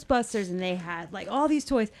had Ghostbusters, and they had like all these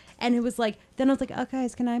toys. And it was like, then I was like, oh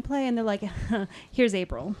guys, can I play? And they're like, here's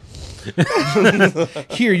April.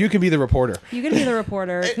 Here, you can be the reporter. You can be the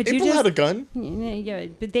reporter. Could April you just had a gun. Yeah,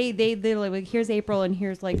 but they like, here's April, and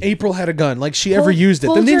here's like April had a gun, like she ever used it.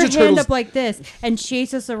 The Hold your Ninja hand Turtles. up like this and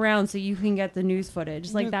chase us around so you can get the news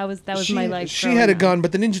footage. Like that was my life. She had a gun,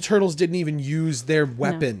 but the Ninja Turtles didn't even use their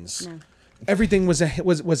weapons. No. Everything was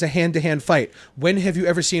a hand-to-hand fight. When have you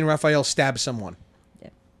ever seen Raphael stab someone?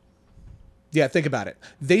 Yeah, think about it.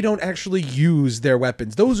 They don't actually use their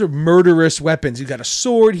weapons. Those are murderous weapons. He's got a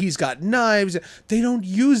sword. He's got knives. They don't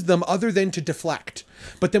use them other than to deflect.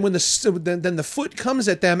 But then when the foot comes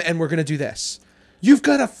at them and we're going to do this. You've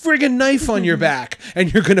got a friggin' knife on your back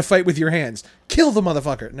and you're going to fight with your hands. Kill the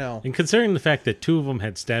motherfucker. No. And considering the fact that 2 of them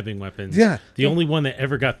had stabbing weapons, the only one that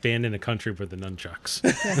ever got banned in a country were the nunchucks.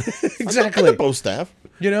 Exactly. I got bow staff.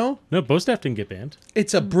 You know? No, bow staff didn't get banned.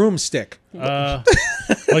 It's a broomstick.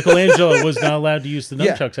 Michelangelo was not allowed to use the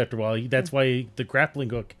nunchucks after a while. That's why the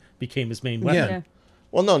grappling hook became his main weapon. Yeah.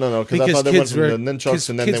 Well, no, because I thought they went from the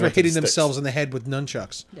nunchucks and then kids they were went hitting to the themselves sticks. in the head with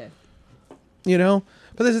nunchucks. Yeah. You know?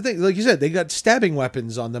 But that's the thing. Like you said, they got stabbing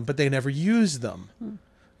weapons on them, but they never use them.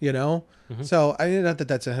 You know, Mm-hmm. so I mean, not that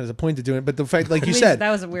that has a point to doing it, but the fact, like you Wait, said,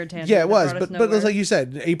 that was a weird tangent. yeah, it that was, brought us but it's nowhere. like you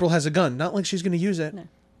said, April has a gun. Not like she's going to use it. No.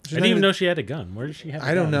 She's I not didn't even know she had a gun. Where did she have?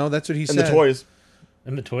 I don't know. That's what he And said. the toys,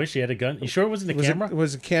 In the toy, she had a gun. You sure it wasn't the was camera? it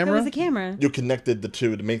was a That camera. was the camera. you connected the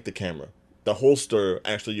two to make the camera. The holster,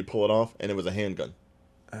 actually, you pull it off, and it was a handgun.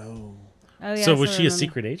 Oh, Oh yeah. So was I she a remember.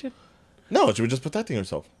 secret agent? No, she was just protecting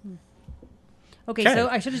herself. Okay, Okay. so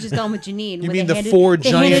I should have just gone with Janine. You when mean they the handed, four they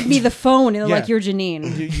giant- handed me the phone and they're Yeah. like, "You're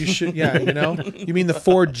Janine." you should, yeah, you know. You mean the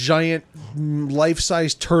 4 giant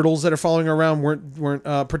life-size turtles that are following her around weren't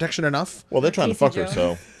protection enough? Well, they're trying to Casey fuck her,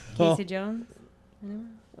 Jones. so Casey Jones.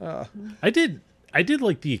 I did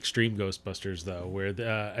like the Extreme Ghostbusters though,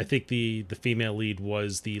 where I think the female lead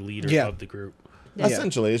was the leader Yeah. of the group. Yeah.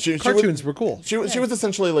 essentially, she Cartoons was, were cool. She was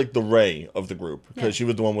essentially like the Ray of the group because Yeah. she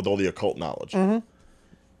was the one with all the occult knowledge.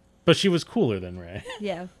 But she was cooler than Ray.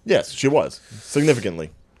 Yeah. Yes, she was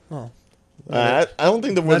significantly. Oh. I don't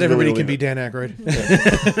think the Not was everybody really can be leader. Dan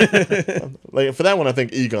Aykroyd. Like for that one, I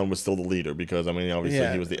think Egon was still the leader because I mean, obviously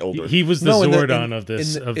Yeah. he was the elder. He was the No, in the- Zordon in- of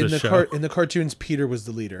this in of in the the show. in the cartoons, Peter was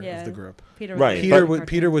the leader Yeah. of the group. Peter. Right, Was Peter, but-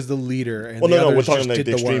 Peter was the leader, and well, the no, we're others talking just like did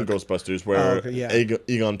the the Extreme work. Ghostbusters, where okay, yeah.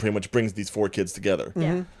 Egon pretty much brings these 4 kids together.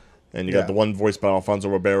 Yeah. And you Yeah. got the one voiced by Alfonso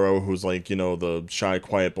Ribeiro, who's like, you know, the shy,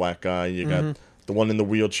 quiet black guy. You got the one in the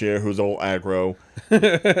wheelchair who's all aggro.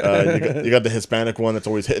 You got the Hispanic one that's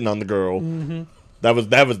always hitting on the girl. That was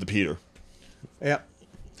the Peter. Yeah.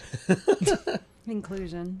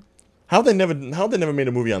 Inclusion. How they never made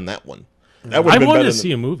a movie on that one. That would I have been wanted better to than-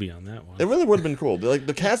 see a movie on that one. It really would have been cool. Like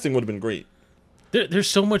the casting would have been great. There's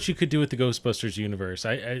so much you could do with the Ghostbusters universe.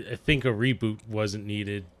 I think a reboot wasn't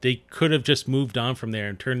needed. They could have just moved on from there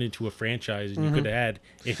and turned it into a franchise, and you could have had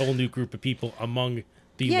a whole new group of people among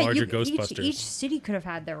the larger Ghostbusters. Each city could have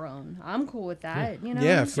had their own. I'm cool with that. You know.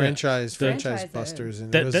 Yeah, franchise Franchise it. busters,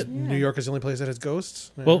 and That- was that- New York is the only place that has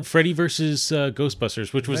ghosts. Yeah. Well, Freddy versus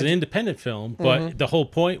Ghostbusters, which was an independent film, but the whole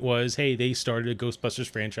point was, hey, they started a Ghostbusters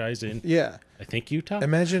franchise in, yeah. I think, Utah.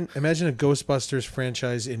 Imagine a Ghostbusters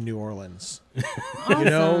franchise in New Orleans. You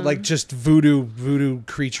know, like just voodoo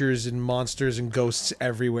creatures and monsters and ghosts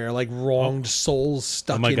everywhere, like wronged souls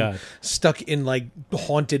stuck my in God. stuck in like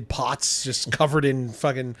haunted pots, just covered in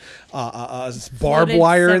fucking barbed Floated,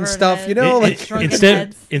 wire and severed stuff. heads. You know, like Shrunken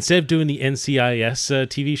instead heads. of doing the NCIS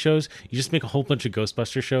TV shows, you just make a whole bunch of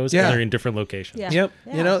Ghostbuster shows, Yeah. and they're in different locations. Yeah. yep,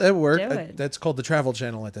 Yeah. you know that would work. Do it. That's called the Travel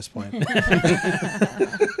Channel at this point.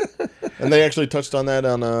 And they actually touched on that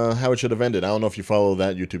on How It Should Have Ended. I don't know if you follow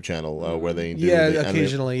that YouTube channel where they do yeah, the anime-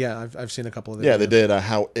 occasionally. Yeah, I've seen a couple of them. Yeah, they did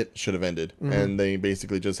How It Should Have Ended, and they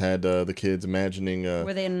basically just had the kids imagining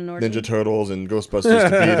Were they in an orgy? Ninja Turtles and Ghostbusters to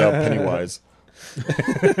beat up Pennywise.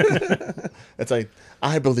 It's like,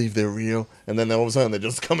 I believe they're real, and then all of a sudden they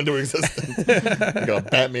just come into existence. You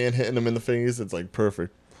got Batman hitting them in the face. It's like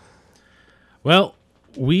perfect. Well,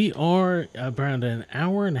 we are around an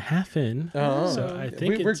hour and a half in, so I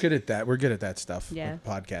think we're it's, good at that. We're good at that stuff. Yeah. with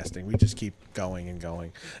podcasting. We just keep going and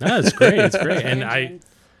going. No, it's great. It's great, and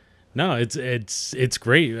Tangents. it's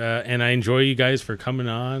great, and I enjoy you guys for coming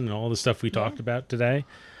on and all the stuff we talked about today.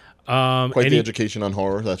 Quite Any- the education on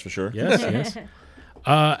horror, that's for sure. Yes,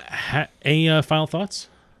 yes. Any final thoughts?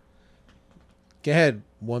 Go ahead,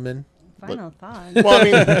 woman. Final thought. Well, I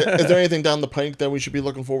mean, is there anything down the pike that we should be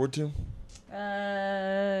looking forward to?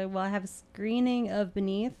 Well, I have a screening of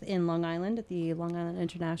Beneath in Long Island at the Long Island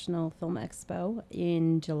International Film Expo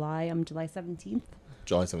in July. July 17th.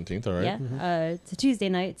 July 17th, all right. Yeah, it's a Tuesday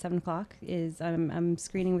night, 7:00. I'm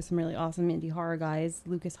screening with some really awesome indie horror guys: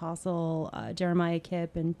 Lucas Hossel, Jeremiah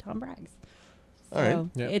Kipp, and Tom Braggs. All right. So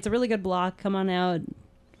Yeah. it's a really good block. Come on out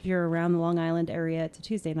if you're around the Long Island area. It's a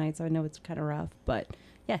Tuesday night, so I know it's kind of rough, but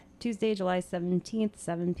yeah, Tuesday, July 17th,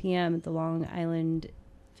 7 p.m. at the Long Island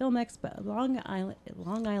Film Expo, Long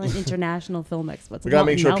Island International Film Expo. It's a We gotta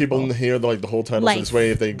make sure mouthful. people hear the whole title, so Life. this way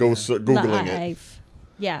if they go Googling it. Life.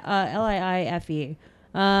 Yeah, Liife.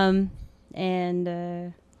 And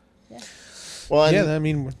Well, and, Yeah, I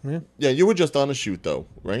mean, yeah, you were just on a shoot though,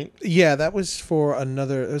 right? yeah, that was for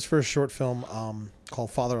another. It was for a short film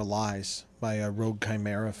called Father of Lies by Rogue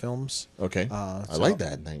Chimera Films. Okay. I so- like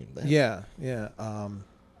that name. Yeah, yeah.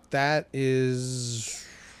 That is.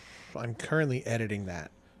 I'm currently editing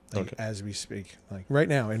that. Like, Okay. as we speak, like right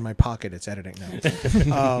now in my pocket, it's editing now.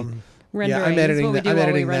 rendering. I'm is editing what we that- do I'm while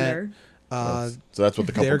editing we that. render. So that's what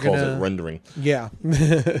the couple they're calls gonna- it, rendering. Yeah.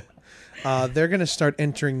 They're going to start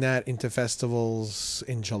entering that into festivals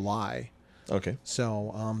in July. Okay.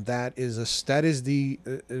 So it is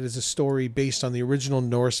a story based on the original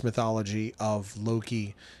Norse mythology of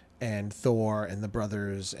Loki and Thor and the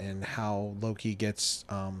brothers, and how Loki gets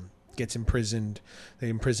imprisoned. They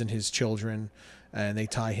imprison his children, and they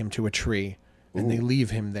tie him to a tree, and they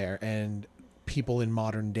leave him there. And people in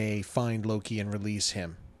modern day find Loki and release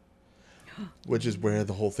him. Which is where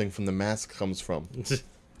the whole thing from The Mask comes from.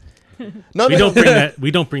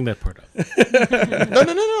 We don't bring that part up.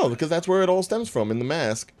 No, because that's where it all stems from in The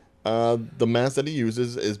Mask. The mask that he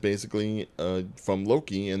uses is basically from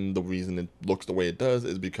Loki, and the reason it looks the way it does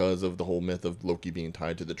is because of the whole myth of Loki being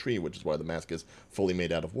tied to the tree, which is why the mask is fully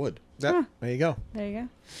made out of wood. There you go. There you go.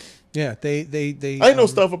 Yeah, they I know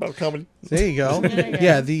stuff about comedy. There you go. There you go.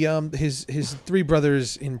 Yeah, the his three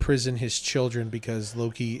brothers imprison his children because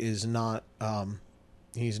Loki is not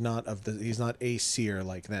he's not a seer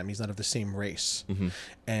like them. He's not of the same race,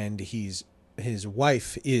 and his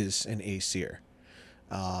wife is an Aesir.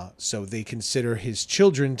 So they consider his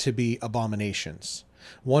children to be abominations.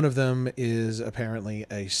 One of them is apparently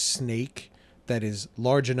a snake that is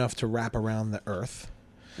large enough to wrap around the earth.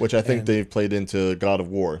 Which I think they've played into God of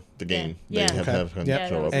War, the game. Yeah. They have him Yep.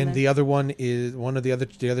 show up. And the other one is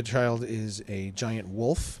the other child is a giant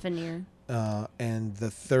wolf. Veneer. And the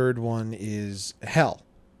third one is Hel,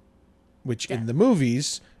 which in the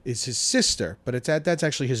movies is his sister, but that's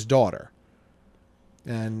actually his daughter.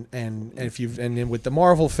 And then with the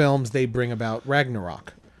Marvel films, they bring about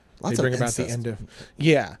Ragnarok. Lots they bring of about incest. the end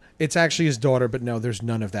of it's actually his daughter, but no, there's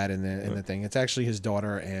none of that in the thing. It's actually his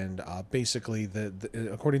daughter, and basically the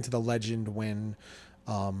according to the legend, when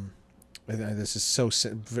this is so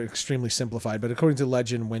extremely simplified, but according to the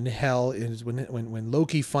legend, when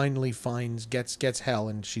Loki finally gets Hel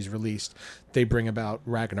and she's released, they bring about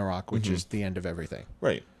Ragnarok, which is the end of everything.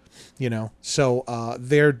 Right. So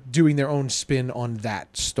they're doing their own spin on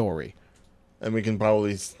that story. And we can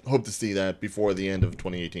probably hope to see that before the end of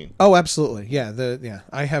 2018. Oh, absolutely. Yeah.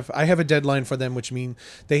 I have a deadline for them, which means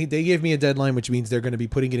they gave me a deadline, which means they're going to be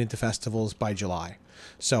putting it into festivals by July.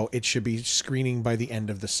 So it should be screening by the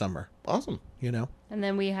end of the summer. Awesome. And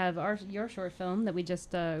then we have your short film that we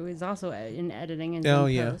just was also in editing and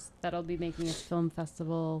post. That'll be making its film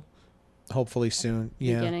festival. Hopefully soon.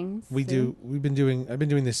 Yeah. Beginnings I've been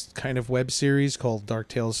doing this kind of web series called Dark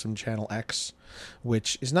Tales from Channel X,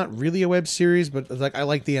 which is not really a web series, but I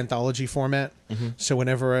like the anthology format. So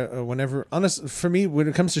whenever for me, when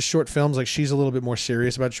it comes to short films, like she's a little bit more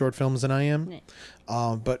serious about short films than I am. Yeah.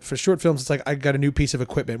 But for short films, it's like, I got a new piece of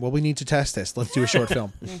equipment. Well, we need to test this. Let's do a short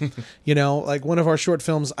film. Like one of our short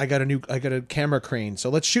films, I got a camera crane. So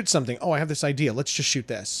let's shoot something. Oh, I have this idea. Let's just shoot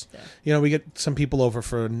this. Yeah. We get some people over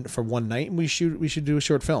for one night, and we should do a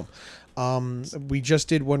short film. We just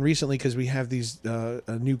did one recently because we have these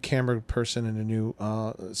a new camera person and a new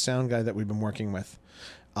sound guy that we've been working with,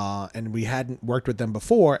 and we hadn't worked with them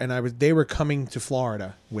before, and they were coming to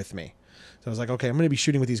Florida with me. So I was like, okay, I'm going to be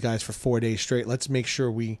shooting with these guys for 4 days straight. Let's make sure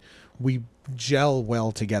we gel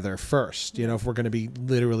well together first. If we're going to be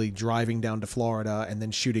literally driving down to Florida and then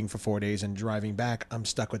shooting for 4 days and driving back, I'm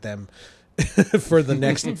stuck with them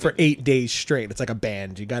for 8 days straight. It's like a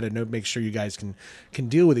band. You got to make sure you guys can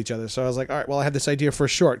deal with each other. So I was like, all right, well, I have this idea for a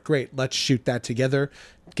short. Great. Let's shoot that together.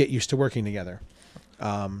 Get used to working together.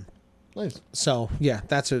 Nice. So yeah,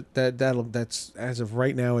 that's as of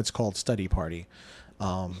right now, it's called Study Party.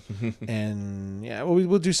 And yeah,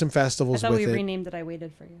 we'll do some festivals I thought with we it. renamed it I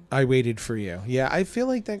Waited for You. I Waited for You. Yeah, I feel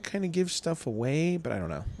like that kind of gives stuff away, but I don't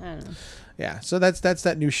know. I don't know. Yeah, so that's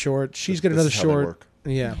that new short. She's got This another is how they short. work.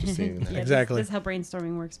 Yeah. Just seeing that. Yeah, Exactly. This is how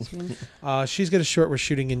brainstorming works between us. She's got a short we're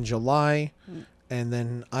shooting in July, and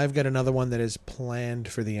then I've got another one that is planned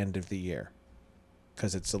for the end of the year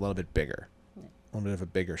because it's a little bit bigger, a little bit of a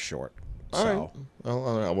bigger short. All So right.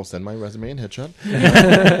 Well, I will send my resume and headshot.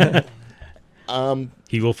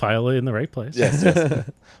 He will file it in the right place. Yes.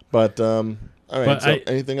 But all right. But So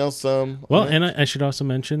anything else? Well, and I should also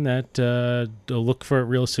mention that they'll look for it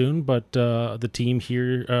real soon. But the team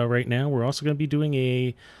here right now, we're also going to be doing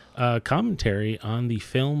a commentary on the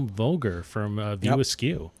film Vulgar from View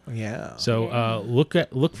Askew. yeah. So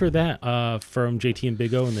look for that from JT and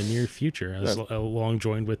Big O in the near future, along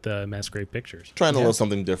joined with Masquerade Pictures. trying a little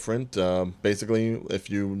something different. Basically, if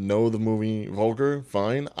you know the movie Vulgar,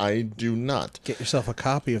 fine. I do not. Get yourself a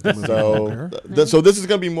copy of the movie. So this is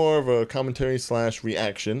going to be more of a commentary /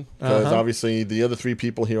 reaction because obviously the other three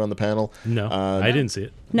people here on the panel. No, I didn't see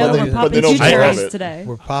it. No, But they- we're but popping they don't two know of cherries it. today.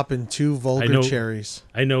 We're popping 2 vulgar know- cherries.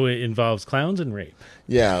 I know it involves clowns and rape.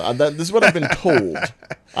 Yeah, this is what I've been told.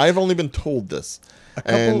 I've only been told this,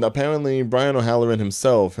 and apparently Brian O'Halloran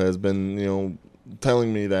himself has been,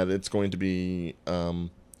 telling me that it's going to be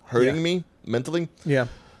hurting me mentally. Yeah.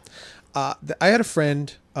 I had a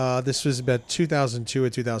friend, this was about 2002 or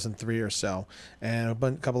 2003 or so, and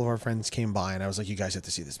a couple of our friends came by, and I was like, you guys have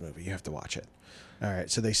to see this movie. You have to watch it. All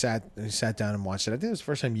right, so they sat down and watched it. I think it was the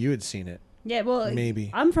first time you had seen it. Yeah, well, Maybe.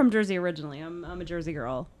 I'm from Jersey originally. I'm a Jersey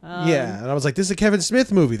girl. Yeah, and I was like, this is a Kevin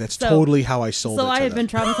Smith movie. That's so- totally how I sold it So to I had them. been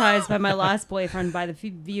traumatized by my last boyfriend by the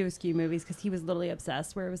VOSQ movies because he was literally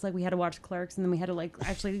obsessed. Where it was like we had to watch Clerks and then we had to like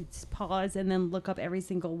actually pause and then look up every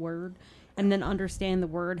single word and then understand the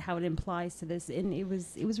word, how it implies to this. And it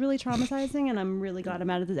was really traumatizing. And I'm really glad I'm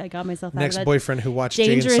out of this. I got myself out of that Next-boyfriend who watched Jay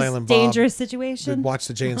and dangerous, Silent Bob. dangerous situation. Watched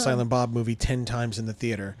the Jay and Silent Bob movie 10 times in the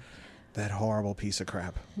theater. That horrible piece of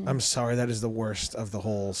crap. I'm sorry, that is the worst of the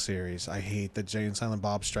whole series. I hate the Jay and Silent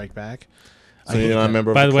Bob Strike Back. So you're not a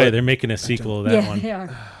member of By the way, club? they're making a sequel of that Yeah, one. they are.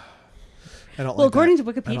 I don't Well, like according that. to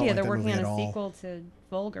I don't Wikipedia, like they're that working movie on at a all. sequel to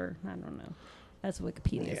Vulgar. I don't know. That's what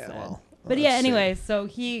Wikipedia Yeah, said. well, But let's yeah, see. anyway,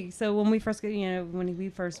 so when we first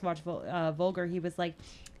watched Vulgar, he was like,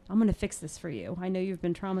 "I'm gonna fix this for you. I know you've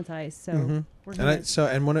been traumatized, so we're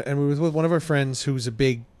gonna." And we was with one of our friends who's a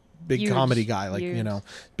big Huge, comedy guy, like huge.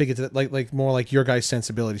 big into like more like your guy's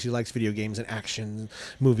sensibilities. He likes video games and action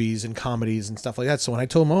movies and comedies and stuff like that. So when I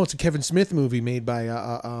told him, oh, it's a Kevin Smith movie made by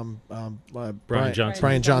Brian Johnson.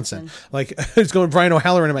 Brian Johnson. Like it's going Brian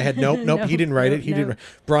O'Halloran in my head. Nope, No, he didn't write it. He no. didn't.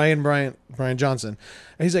 Brian Johnson.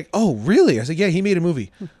 And he's like, oh, really? I was like, yeah, he made a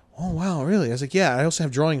movie. Oh wow, really? I was like, yeah. I also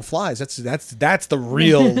have Drawing Flies. That's the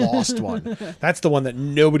real lost one. That's the one that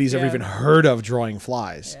nobody's ever Yeah. even heard of. Drawing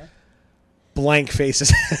Flies. Yeah. Blank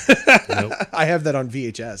faces. Nope. I have that on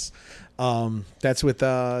VHS. That's with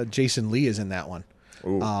Jason Lee is in that one.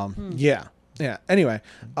 Ooh. Yeah. Anyway,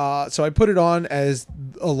 so I put it on as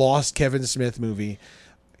a lost Kevin Smith movie.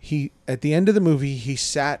 He at the end of the movie, he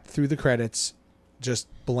sat through the credits, just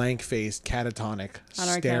blank faced, catatonic, On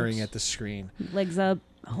our staring couch. at the screen. Legs up,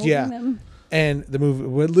 holding Yeah. them. And the movie,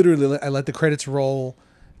 literally, I let the credits roll.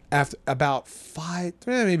 After about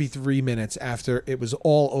 3 minutes after it was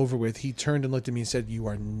all over with, he turned and looked at me and said, "You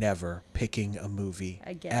are never picking a movie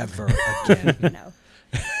Again." ever again." No.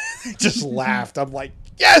 Just laughed. I'm like,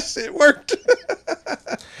 yes, it worked.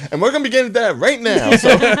 And we're gonna be getting to that right now. So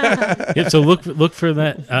Yeah, so look for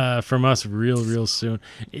that from us real soon.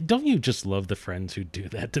 Don't you just love the friends who do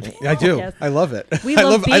that to me? I do. Yes. I love it. We I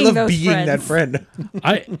love love being those being that friend.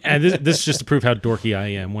 And this is just to prove how dorky I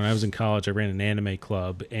am. When I was in college, I ran an anime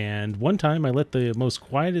club, and one time I let the most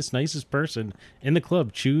quietest, nicest person in the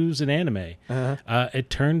club choose an anime. It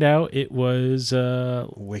turned out it was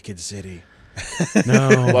Wicked City.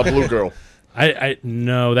 no, Blue Girl. I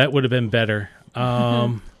no, that would have been better.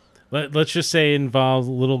 Let's just say it involved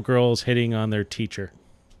little girls hitting on their teacher.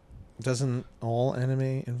 Doesn't all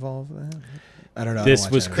anime involve that? I don't know. I This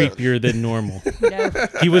don't was watch anime. creepier than normal. No.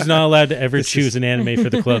 He was not allowed to ever choose an anime for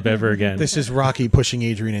the club ever again. This is Rocky pushing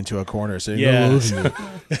Adrian into a corner. So Yeah. no,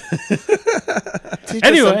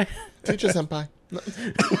 Anyway, Teacher senpai.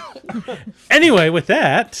 anyway, with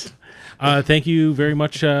that, thank you very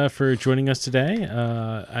much for joining us today.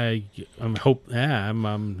 I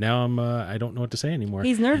don't know what to say anymore.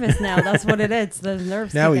 He's nervous now. That's what it is. The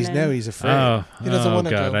nerves. now kicking in. he's afraid. Oh, He doesn't wanna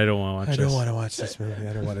God, go. I don't want to watch I this. don't want to watch this movie.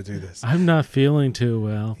 I don't want to do this. I'm not feeling too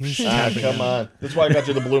well. Come on. That's why I got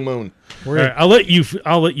you the Blue Moon. All right, I'll let you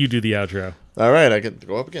do the outro. All right, I can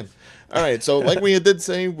go up again. All right, so like we did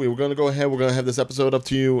say, we were going to go ahead. We're going to have this episode up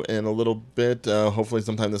to you in a little bit, hopefully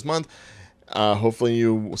sometime this month. Hopefully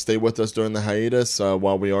you stay with us during the hiatus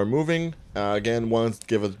while we are moving. Again, want to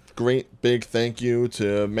give a great big thank you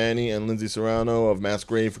to Manny and Lindsay Serrano of Mass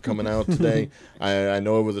Grave for coming out today. I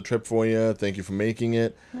know it was a trip for you. Thank you for making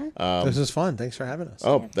it. This is fun. Thanks for having us.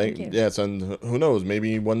 Oh, thank you. yes, and who knows?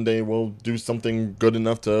 Maybe one day we'll do something good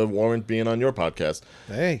enough to warrant being on your podcast.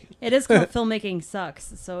 Hey, It is called Filmmaking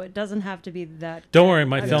Sucks, so it doesn't have to be that. Don't worry,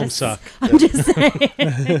 my I'm films just- suck. I'm just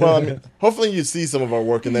saying. Well, I mean, hopefully you see some of our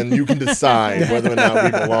work and then you can decide whether or not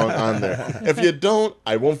we belong on there. If you don't,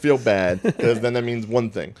 I won't feel bad because then that means one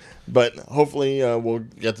thing. But hopefully we'll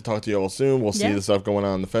get to talk to you all soon. We'll see Yeah. the stuff going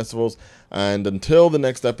on in the festivals. And until the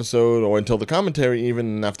next episode, or until the commentary even,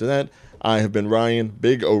 and after that, I have been Ryan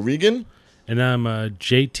Big O'Regan. And I'm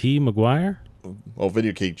JT McGuire, Oh,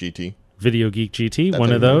 Video Cake GT. Video Geek GT,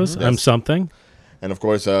 one it. of those. Yes. I'm something. And of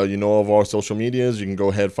course, you know all of our social medias. You can go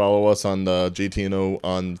ahead follow us on the JTNO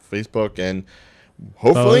on Facebook, and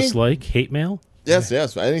hopefully, Like hate mail. yes,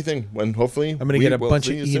 anything. When hopefully, I'm going to we get a will bunch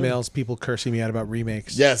see of you soon. emails, people cursing me out about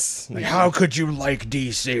remakes. Yes, Like, how could you like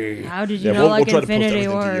DC? How did you Yeah, know we'll like try to post Infinity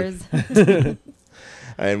everything to Wars?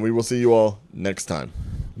 and we will see you all next time.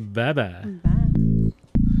 Bye bye. Bye.